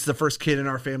 It's the first kid in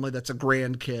our family that's a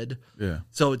grandkid. Yeah.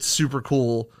 So it's super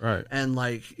cool. Right. And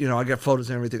like, you know, I get photos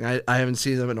and everything. I haven't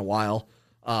seen them in a while.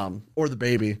 Or the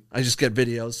baby. I just get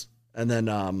videos. And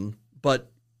then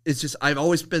but it's just, I've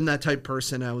always been that type of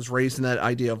person. I was raised in that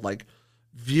idea of like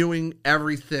viewing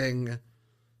everything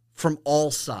from all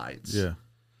sides. Yeah.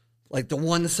 like the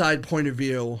one side point of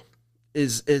view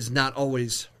is not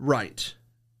always right.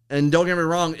 And don't get me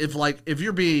wrong, if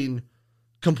you're being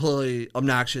completely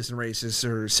obnoxious and racist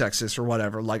or sexist or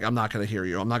whatever, like I'm not going to hear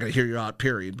you. I'm not going to hear you out,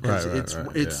 period. Because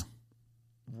it's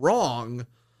wrong.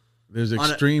 There's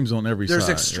extremes on every side. There's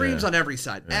extremes on every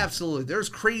side. Yeah. Absolutely. There's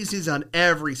crazies on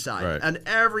every side. Right. On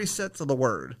every sense of the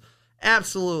word.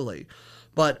 Absolutely.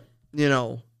 But,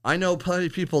 I know plenty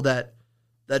of people that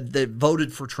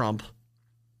voted for Trump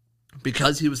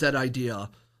because he was that idea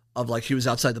of like he was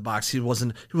outside the box. He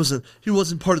wasn't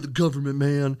part of the government,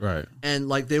 man. Right. And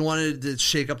like they wanted to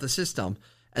shake up the system.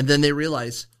 And then they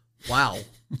realized, wow,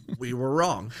 we were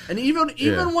wrong. And even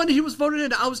when he was voted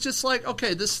in, I was just like,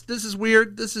 okay, this is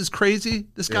weird. This is crazy.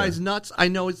 This guy's nuts. I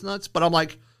know it's nuts, but I'm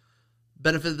like,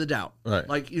 benefit of the doubt. Right.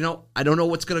 Like, I don't know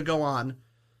what's going to go on.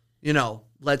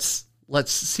 Let's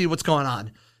see what's going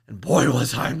on. And boy,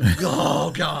 was I,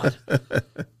 oh God.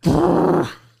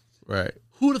 Right.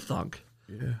 Who'd have thunk?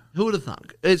 Yeah. Who would have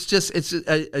thunk?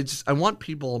 I want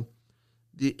people,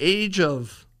 the age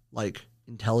of like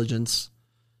intelligence,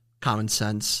 common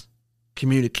sense,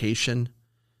 communication.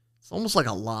 It's almost like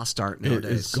a lost art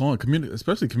nowadays. It's gone,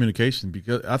 especially communication,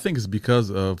 because I think it's because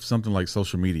of something like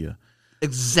social media.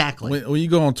 Exactly. When you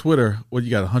go on Twitter, you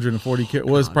got 140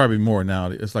 characters. Well, it's probably more now.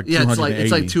 It's like 280.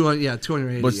 It's like 200.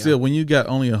 280. But still, when you got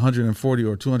only 140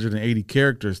 or 280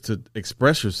 characters to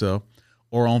express yourself,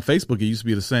 or on Facebook, it used to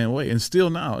be the same way, and still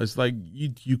now, it's like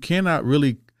you cannot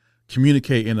really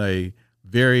communicate in a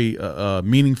very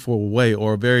meaningful way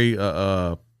or a very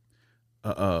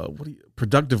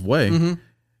productive way,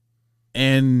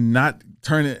 and not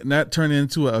turn it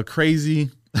into a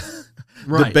crazy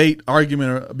debate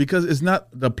argument, because it's not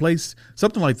the place.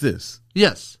 Something like this.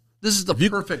 Yes, this is the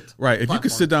perfect right. If platform. you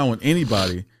could sit down with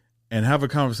anybody and have a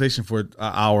conversation for an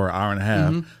hour and a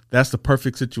half, that's the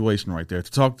perfect situation right there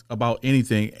to talk about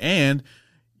anything. And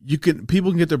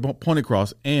people can get their point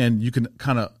across, and you can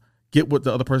kind of get what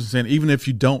the other person's saying, even if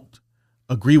you don't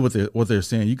agree with what they're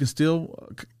saying. You can still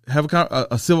have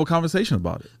a civil conversation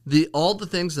about it. All the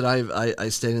things that I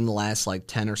stated in the last like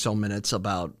 10 or so minutes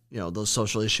about those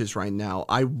social issues right now,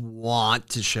 I want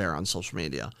to share on social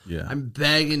media. Yeah, I'm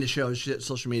begging to show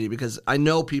social media, because I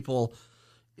know people.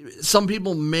 Some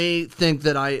people may think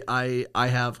that I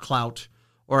have clout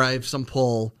or I have some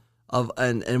pull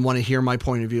and want to hear my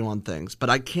point of view on things, but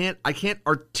I can't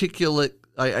articulate.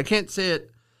 I can't say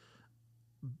it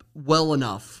well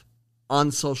enough on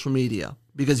social media,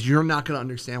 because you're not going to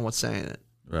understand what's saying it.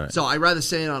 Right. So I'd rather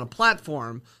say it on a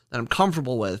platform that I'm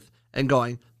comfortable with and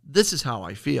going, this is how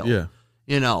I feel. Yeah.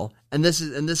 And this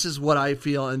is what I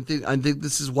feel, and I think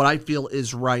this is what I feel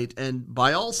is right. And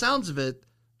by all sounds of it,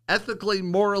 ethically,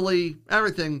 morally,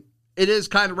 everything, it is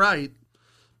kind of right.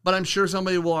 But I'm sure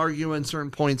somebody will argue in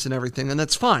certain points and everything, and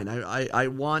that's fine. I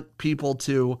want people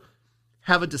to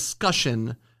have a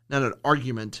discussion, not an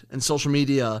argument. And social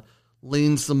media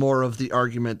leans the more of the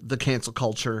argument, the cancel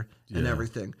culture, and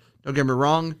everything. Don't get me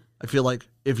wrong. I feel like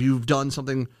if you've done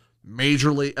something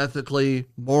majorly ethically,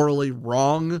 morally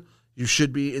wrong, you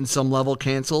should be in some level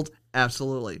canceled.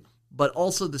 Absolutely. But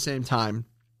also at the same time,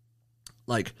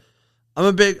 like, I'm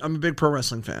a big pro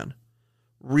wrestling fan.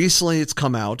 Recently it's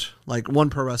come out, like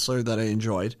one pro wrestler that I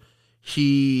enjoyed,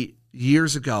 4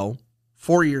 years ago,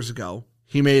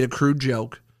 he made a crude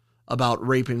joke about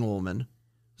raping a woman.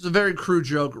 It was a very crude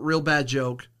joke, real bad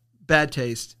joke, bad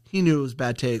taste. He knew it was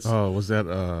bad taste. Oh, was that,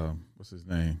 what's his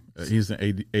name? He's in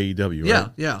AEW, right?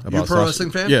 Yeah. About You a pro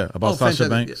wrestling fan? Yeah, about Sasha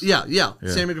Banks. Yeah.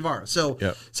 Sammy Guevara. So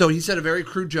he said a very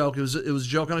crude joke. It was a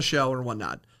joke on a show or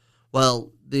whatnot.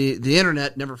 Well, the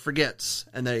internet never forgets,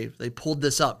 and they pulled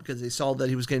this up because they saw that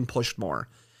he was getting pushed more.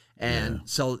 And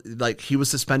so like he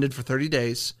was suspended for 30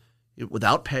 days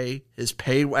without pay. His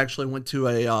pay actually went to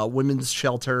a women's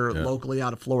shelter locally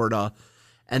out of Florida.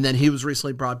 And then he was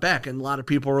recently brought back, and a lot of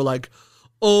people were like,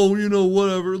 oh,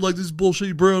 whatever, like this bullshit,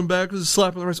 you brought him back, this is a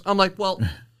slap on the wrist. I'm like, well,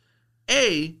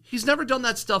 he's never done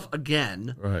that stuff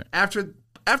again. Right. After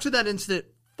that incident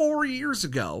 4 years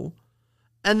ago.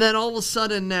 And then all of a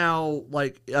sudden now,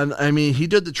 like, I mean, he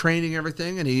did the training,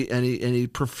 everything, and he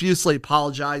profusely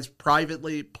apologized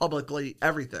privately, publicly,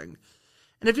 everything.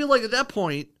 And I feel like at that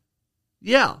point,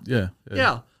 yeah,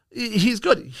 he's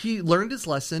good. He learned his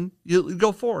lesson. You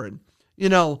go forward.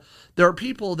 There are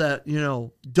people that,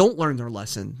 don't learn their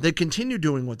lesson. They continue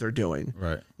doing what they're doing.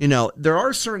 Right. There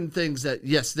are certain things that,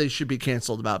 yes, they should be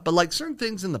canceled about. But like certain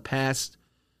things in the past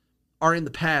are in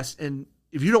the past, and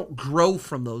if you don't grow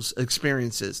from those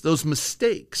experiences, those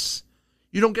mistakes,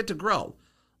 you don't get to grow.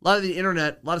 A lot of the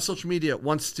internet, a lot of social media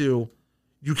wants to,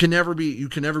 you can never be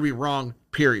wrong,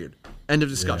 period. End of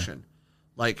discussion.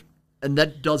 And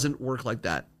that doesn't work like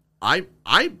that.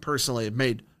 I personally have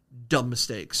made dumb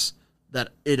mistakes that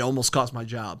it almost cost my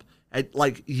job. At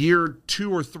like year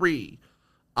 2 or 3,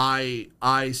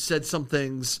 I said some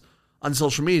things on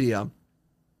social media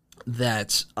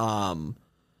that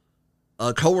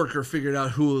a coworker figured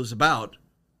out who it was about,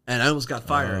 and I almost got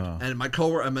fired. And my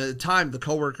coworker, at the time,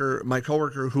 my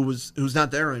coworker who's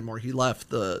not there anymore, he left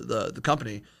the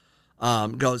company.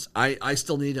 Goes, I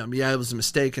still need him. Yeah, it was a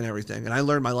mistake and everything, and I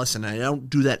learned my lesson. And I don't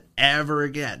do that ever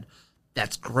again.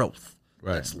 That's growth.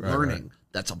 Right. That's learning. Right.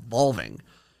 That's evolving.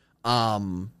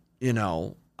 You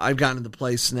know, I've gotten to the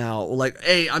place now, like,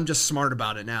 hey, I'm just smart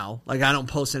about it now. Like, I don't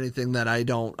post anything that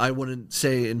I wouldn't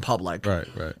say in public. Right.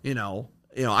 You know,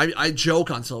 I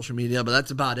joke on social media, but that's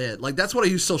about it. Like, that's what I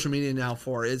use social media now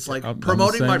for. It's like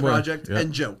promoting my project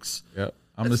and jokes. Yeah,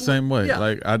 I'm the same way. Yeah.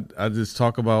 Like, I just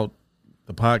talk about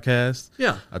the podcast.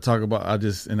 Yeah. I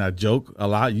joke a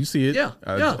lot. You see it. Yeah.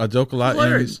 I joke a lot.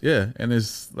 And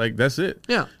it's like, that's it.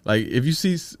 Yeah. Like, if you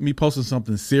see me posting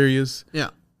something serious. Yeah.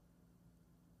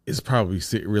 It's probably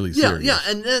really serious. Yeah,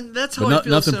 and that's how I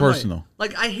feel. Nothing personal. Way.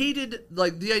 Like, I hated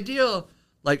the idea.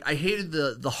 Like, I hated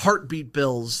the heartbeat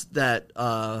bills that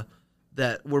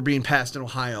were being passed in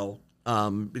Ohio,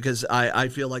 because I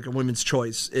feel like a woman's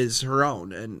choice is her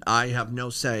own, and I have no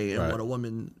say in what a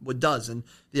woman does, and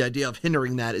the idea of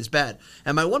hindering that is bad.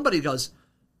 And my one buddy goes,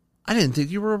 "I didn't think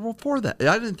you were for that.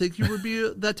 I didn't think you would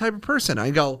be that type of person."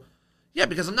 I go, "Yeah,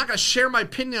 because I'm not going to share my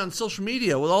opinion on social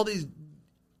media with all these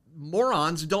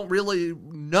morons who don't really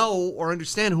know or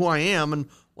understand who I am and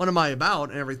what am I about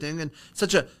and everything. And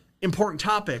such a important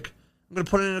topic. I'm going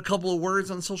to put it in a couple of words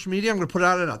on social media. I'm going to put it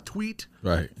out in a tweet."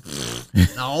 Right.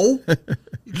 No.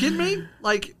 You kidding me?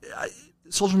 Like,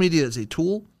 social media is a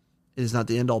tool. It is not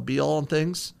the end all be all on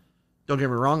things. Don't get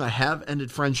me wrong. I have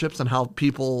ended friendships on how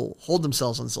people hold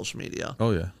themselves on social media.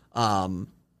 Oh yeah.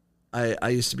 I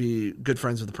used to be good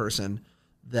friends with a person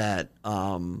that,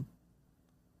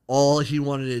 all he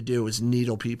wanted to do was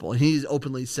needle people. And he'd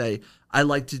openly say, "I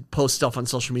like to post stuff on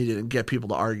social media and get people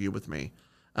to argue with me."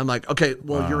 I'm like, okay,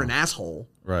 well, you're an asshole.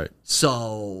 Right.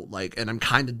 So, like, and I'm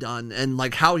kind of done. And,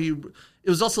 like, it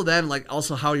was also then, like,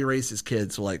 also how he raised his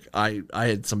kids. So, like, I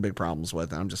had some big problems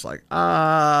with. And I'm just like,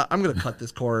 I'm going to cut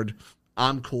this cord.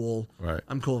 I'm cool. Right.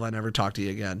 I'm cool if I never talk to you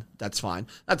again. That's fine.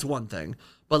 That's one thing.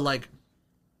 But, like,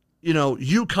 you know,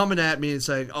 you coming at me and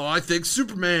saying, "Oh, I think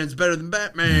Superman's better than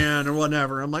Batman," or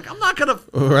whatever. I'm like, I'm not gonna,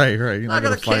 right. You're not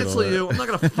gonna cancel you. I'm not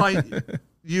gonna fight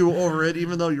you over it,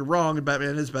 even though you're wrong and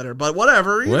Batman is better. But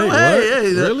whatever. You know,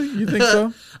 hey, really? You think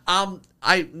so?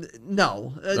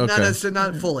 No,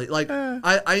 not fully. Like,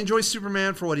 I enjoy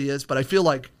Superman for what he is, but I feel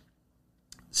like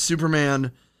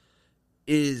Superman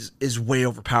is way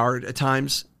overpowered at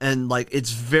times, and like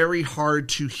it's very hard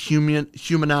to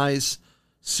humanize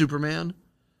Superman.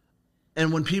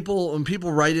 And when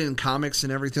people write it in comics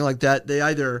and everything like that, they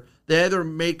either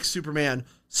make Superman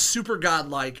super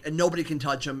godlike and nobody can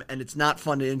touch him and it's not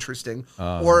fun and interesting,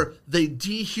 or they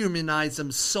dehumanize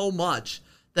him so much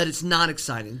that it's not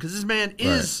exciting, because this man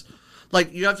is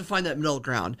like, you have to find that middle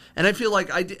ground. And I feel like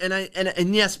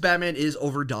and yes, Batman is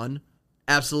overdone,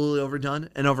 absolutely overdone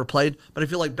and overplayed, but I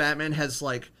feel like Batman has,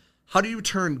 like, how do you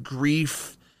turn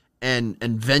grief and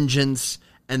vengeance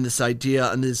and this idea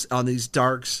on these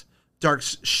dark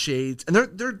shades, and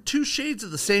they're two shades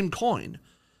of the same coin.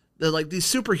 They're like, these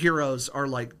superheroes are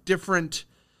like different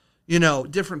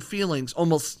feelings,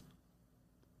 almost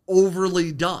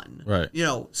overly done. Right. You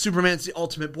know, Superman's the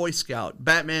ultimate Boy Scout.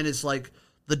 Batman is like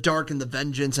the dark and the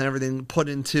vengeance and everything put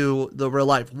into the real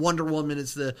life. Wonder Woman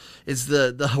is the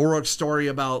heroic story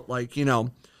about, like, you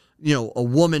know, a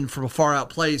woman from a far out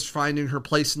place finding her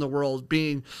place in the world,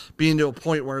 being to a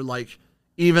point where, like,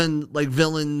 even like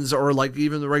villains or like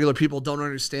even the regular people don't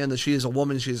understand that she is a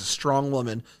woman. She is a strong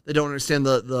woman. They don't understand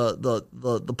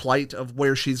the plight of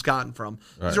where she's gotten from.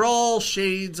 Right. These are all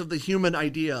shades of the human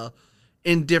idea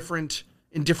in different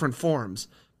forms.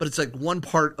 But it's like one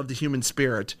part of the human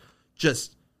spirit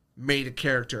just made a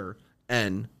character,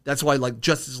 and that's why, like,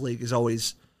 Justice League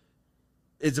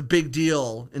it's a big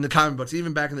deal in the comic books,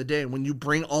 even back in the day. And when you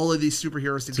bring all of these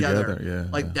superheroes together,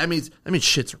 that means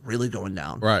shit's really going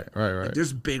down. Right. Like,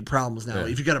 there's big problems now.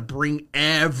 If you got to bring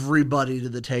everybody to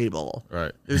the table,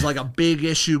 right, there's like a big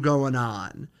issue going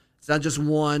on. It's not just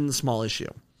one small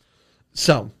issue.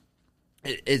 So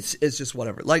it's just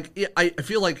whatever. Like, I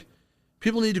feel like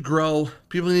people need to grow.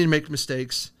 People need to make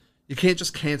mistakes. You can't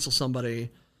just cancel somebody.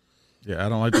 Yeah, I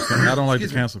don't like the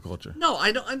cancel culture. No,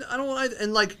 I don't.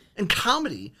 And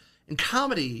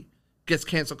comedy gets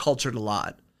cancel cultured a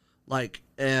lot. Like,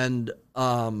 and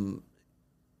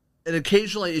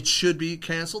occasionally it should be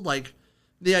canceled. Like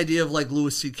the idea of like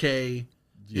Louis C.K.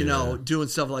 you know, doing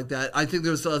stuff like that. I think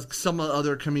there was some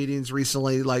other comedians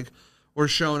recently, like, were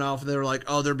showing off and they were like,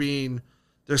 oh, they're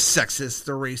sexist,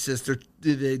 they're racist,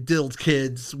 they diddled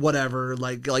kids, whatever.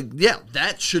 Like, yeah,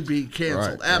 that should be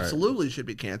canceled. Right, Absolutely should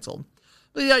be canceled.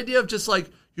 But the idea of just like,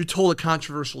 you told a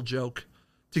controversial joke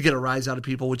to get a rise out of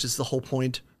people, which is the whole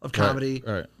point of comedy.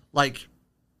 Right. Like,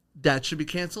 that should be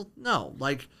canceled? No.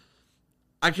 Like,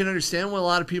 I can understand why a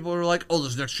lot of people are like, oh,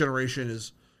 this next generation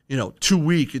is, you know, too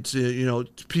weak. It's, you know,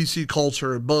 PC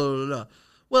culture, blah, blah, blah.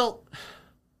 Well,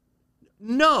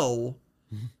 no.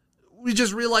 We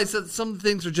just realized that some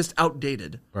things are just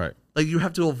outdated. Right. Like, you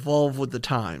have to evolve with the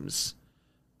times.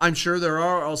 I'm sure there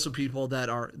are also people that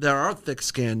are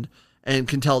thick-skinned and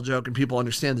can tell a joke and people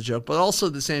understand the joke, but also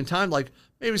at the same time, like,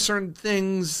 maybe certain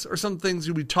things or some things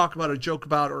we talk about or joke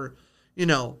about, or, you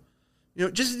know,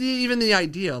 just even the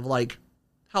idea of, like,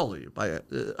 how old are you?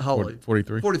 How old are you?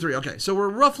 43. 43, okay. So we're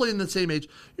roughly in the same age.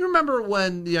 You remember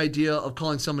when the idea of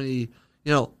calling somebody,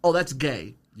 you know, oh, that's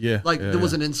gay. Yeah. Like, there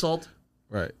was an insult.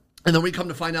 Right. And then we come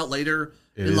to find out later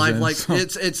in life, like,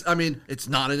 it's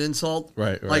not an insult.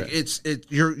 Right. Like,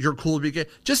 you're cool to be gay.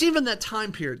 Just even that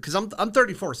time period, because I'm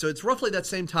 34, so it's roughly that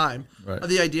same time of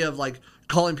the idea of, like,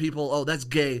 calling people, oh, that's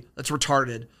gay, that's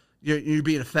retarded, you're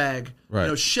being a fag. Right. You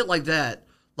know, shit like that.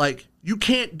 Like, you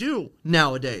can't do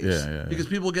nowadays because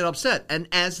people get upset, and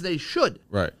as they should.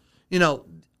 Right. You know,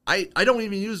 I don't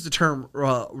even use the term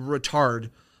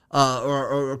retard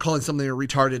or calling something a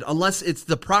retarded unless it's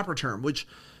the proper term, which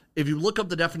if you look up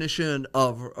the definition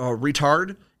of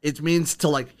retard, it means to,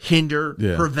 like, hinder,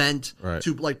 prevent,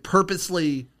 to, like,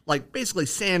 purposely, like, basically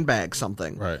sandbag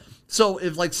something. Right. So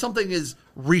if, like, something is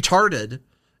retarded,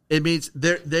 it means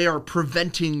they are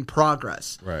preventing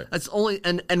progress. Right. That's only,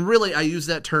 and really I use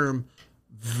that term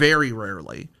very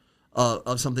rarely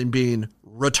of something being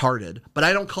retarded. But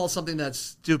I don't call something that's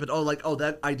stupid,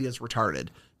 that idea is retarded.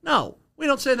 No, we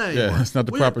don't say that anymore. Yeah, that's not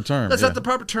the proper term. That's not the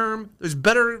proper term. There's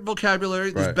better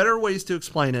vocabulary. There's better ways to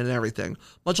explain it and everything.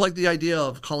 Much like the idea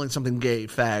of calling something gay,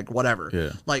 fag, whatever.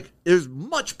 Yeah. Like, there's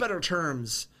much better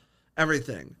terms,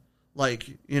 everything. Like,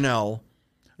 you know.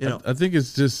 I think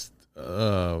it's just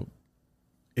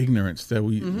ignorance that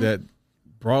that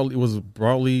was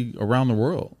broadly around the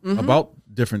world about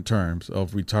different terms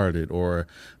of retarded or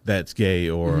that's gay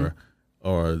or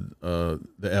the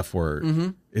F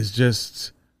word. It's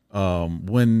just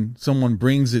when someone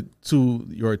brings it to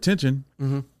your attention,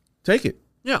 take it.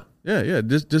 Yeah.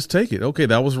 Just take it. Okay,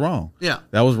 that was wrong. Yeah,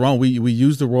 that was wrong. We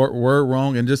used the word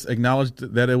wrong and just acknowledge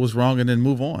that it was wrong and then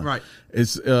move on. Right.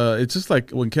 It's just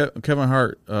like when Kevin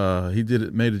Hart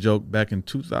made a joke back in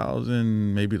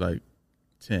 2000, maybe like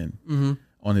 10,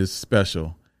 on his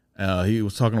special. He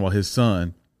was talking about his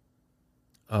son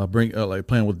playing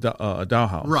with a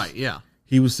dollhouse. Right. Yeah.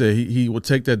 He would say he would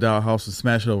take that dollhouse and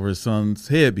smash it over his son's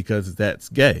head because that's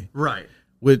gay. Right.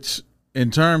 Which,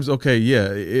 in terms,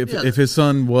 if his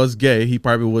son was gay, he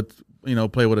probably would,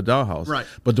 play with a dollhouse. Right.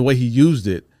 But the way he used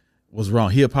it was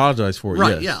wrong. He apologized for it.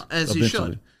 Right. Yes, yeah. As eventually. he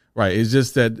should. Right. It's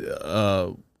just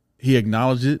that he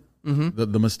acknowledged it,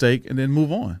 the mistake, and then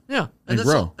move on. Yeah. And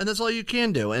grow. And that's all you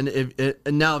can do. And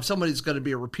now if somebody's going to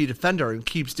be a repeat offender and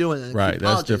keeps doing it, right,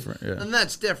 that's different. Yeah. Then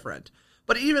that's different.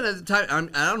 But even at the time,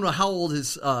 I don't know how old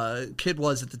his kid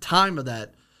was at the time of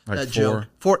that joke.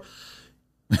 4.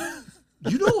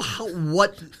 You know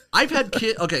what I've had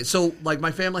kids. Okay, so like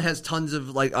my family has tons of,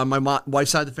 like, on my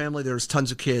wife's side of the family, there's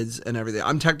tons of kids and everything.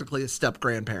 I'm technically a step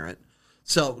grandparent.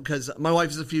 So because my wife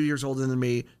is a few years older than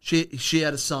me, she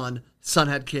had a son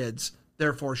had kids.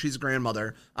 Therefore, she's a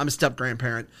grandmother. I'm a step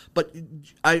grandparent. But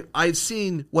I've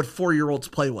seen what 4-year-olds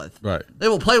play with. Right. They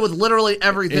will play with literally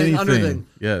everything. Anything.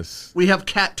 Yes. We have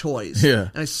cat toys. Yeah.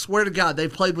 And I swear to God,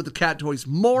 they've played with the cat toys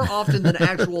more often than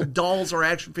actual dolls or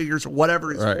action figures or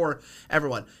whatever is for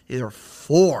everyone. They're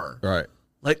 4. Right.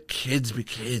 Let kids be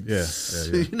kids.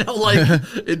 Yeah.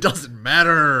 It doesn't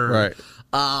matter. Right.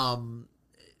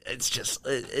 It's just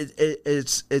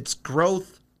it's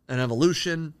growth and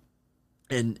evolution.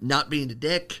 And not being a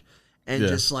dick, and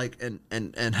just like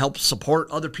and help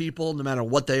support other people no matter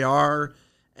what they are,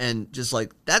 and just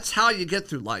like that's how you get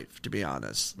through life. To be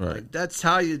honest, right. Like, that's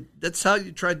how you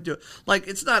try to do it. Like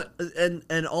it's not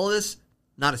and all this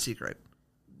not a secret.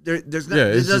 There's not.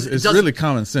 It's really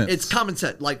common sense. It's common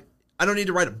sense. Like I don't need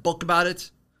to write a book about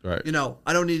it. Right.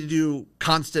 I don't need to do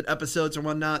constant episodes or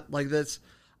whatnot like this.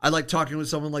 I like talking with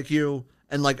someone like you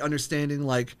and like understanding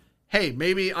like. Hey,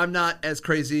 maybe I'm not as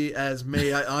crazy as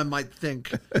I might think.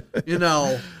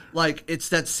 Like it's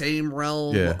that same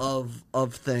realm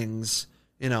of things.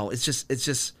 It's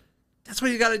just that's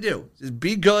what you got to do. Just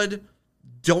be good.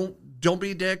 Don't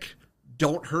be a dick.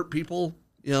 Don't hurt people.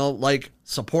 like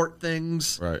support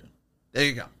things. Right. There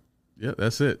you go. Yeah,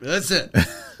 that's it. That's it.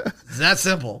 It's that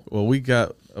simple. Well, we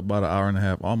got about an hour and a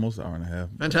half, almost an hour and a half.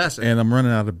 Fantastic. And I'm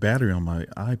running out of battery on my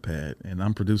iPad, and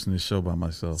I'm producing this show by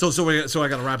myself. So I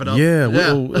got to wrap it up. Yeah.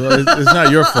 Well, it's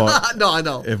not your fault. No, I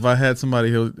know. If I had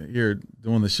somebody here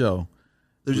doing the show,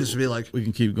 they'd just be like, we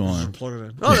can keep going. Plug it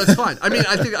in. Oh, that's fine. I mean,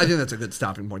 I think that's a good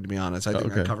stopping point. To be honest, I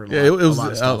think I covered. It was. A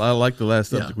lot of stuff. I like the last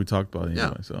subject we talked about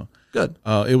anyway. Yeah. So good.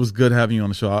 It was good having you on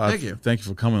the show. Thank you. Thank you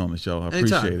for coming on the show. I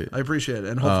appreciate it. I appreciate it,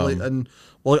 and hopefully,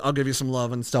 I'll give you some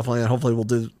love and stuff like that. Hopefully, we'll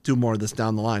do more of this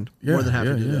down the line. More than happy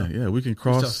to do. Yeah. We can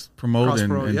cross promote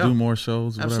and do more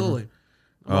shows. Absolutely.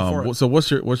 So what's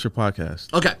your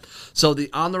podcast? Okay, so the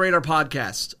On the Radar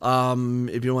podcast.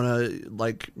 If you want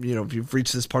to, if you've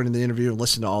reached this part in the interview and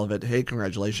listened to all of it, hey,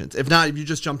 congratulations. If not, if you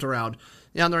just jumped around,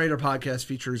 the On the Radar podcast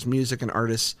features music and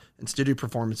artists and studio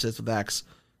performances with acts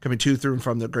coming to, through, and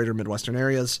from the greater Midwestern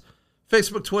areas.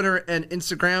 Facebook, Twitter, and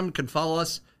Instagram. You can follow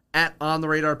us at On the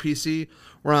Radar PC.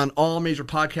 We're on all major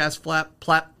podcast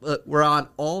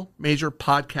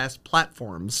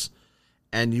platforms,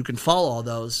 and you can follow all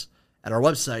those at our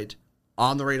website,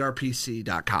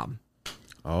 ontheradarpc.com.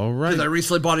 All right. Because I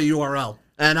recently bought a URL,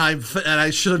 and I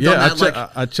should have done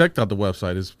that. I checked out the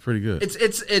website. It's pretty good.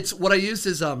 It's what I used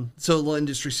is so a little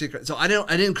industry secret. So I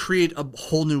didn't create a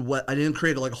whole new I didn't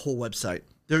create a whole website.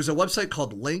 There's a website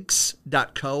called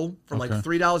links.co for like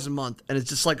 $3 a month, and it's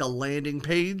just like a landing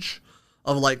page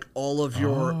of like all of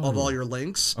your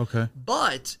links. Okay.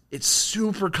 But it's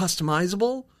super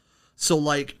customizable. So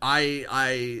like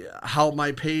how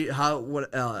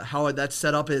that's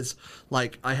set up is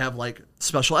like I have like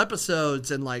special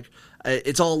episodes and like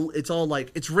it's all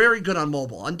like it's very good on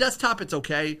mobile. On desktop it's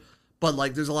okay, but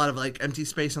like there's a lot of like empty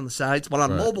space on the sides. But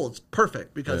on mobile it's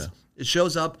perfect because it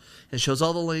shows up and shows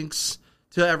all the links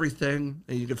to everything,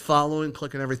 and you can follow and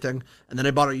click on everything. And then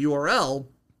I bought a URL,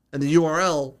 and the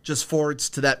URL just forwards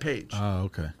to that page. Oh,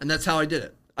 okay. And that's how I did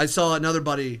it. I saw another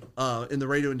buddy in the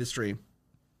radio industry.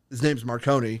 His name's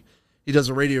Marconi. He does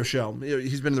a radio show.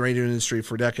 He's been in the radio industry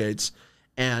for decades.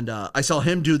 And I saw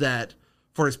him do that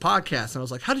for his podcast. And I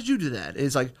was like, how did you do that? And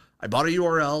he's like, I bought a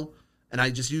URL, and I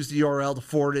just used the URL to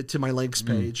forward it to my links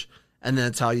page. And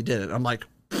that's how you did it. I'm like,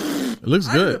 it looks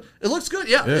good. It looks good.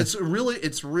 Yeah. It's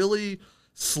really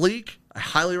sleek. I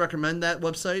highly recommend that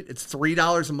website. It's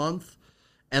 $3 a month.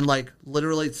 And like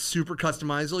literally it's super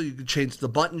customizable. You can change the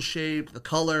button shape, the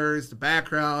colors, the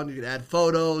background. You can add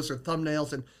photos or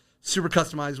thumbnails, and super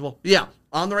customizable. Yeah,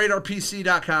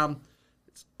 ontheradarpc.com.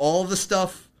 It's all the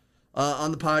stuff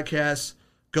on the podcast.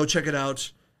 Go check it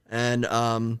out. And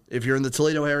if you're in the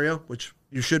Toledo area, which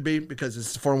you should be because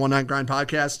it's the 419 Grind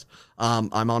podcast,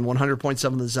 I'm on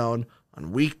 100.7 The Zone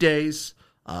on weekdays,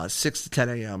 6 to 10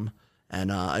 a.m. And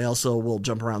I also will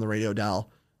jump around the radio dial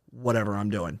whatever I'm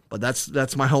doing. But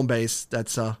that's my home base.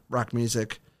 That's rock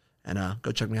music. And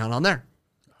go check me out on there.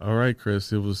 All right,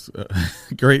 Chris. It was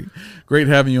great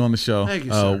having you on the show. Thank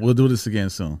you, sir. We'll do this again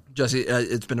soon. Jesse,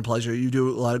 it's been a pleasure. You do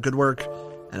a lot of good work.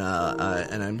 And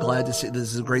I'm glad to see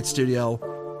this is a great studio.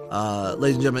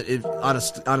 Ladies and gentlemen,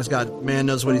 honest God, man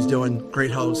knows what he's doing.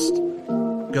 Great host.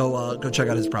 Go check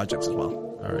out his projects as well.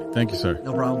 All right. Thank you, sir.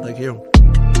 No problem. Thank you.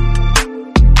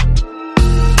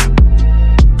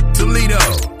 Toledo,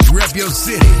 rep your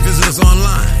city. Visit us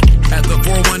online at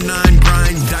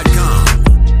the419grind.com.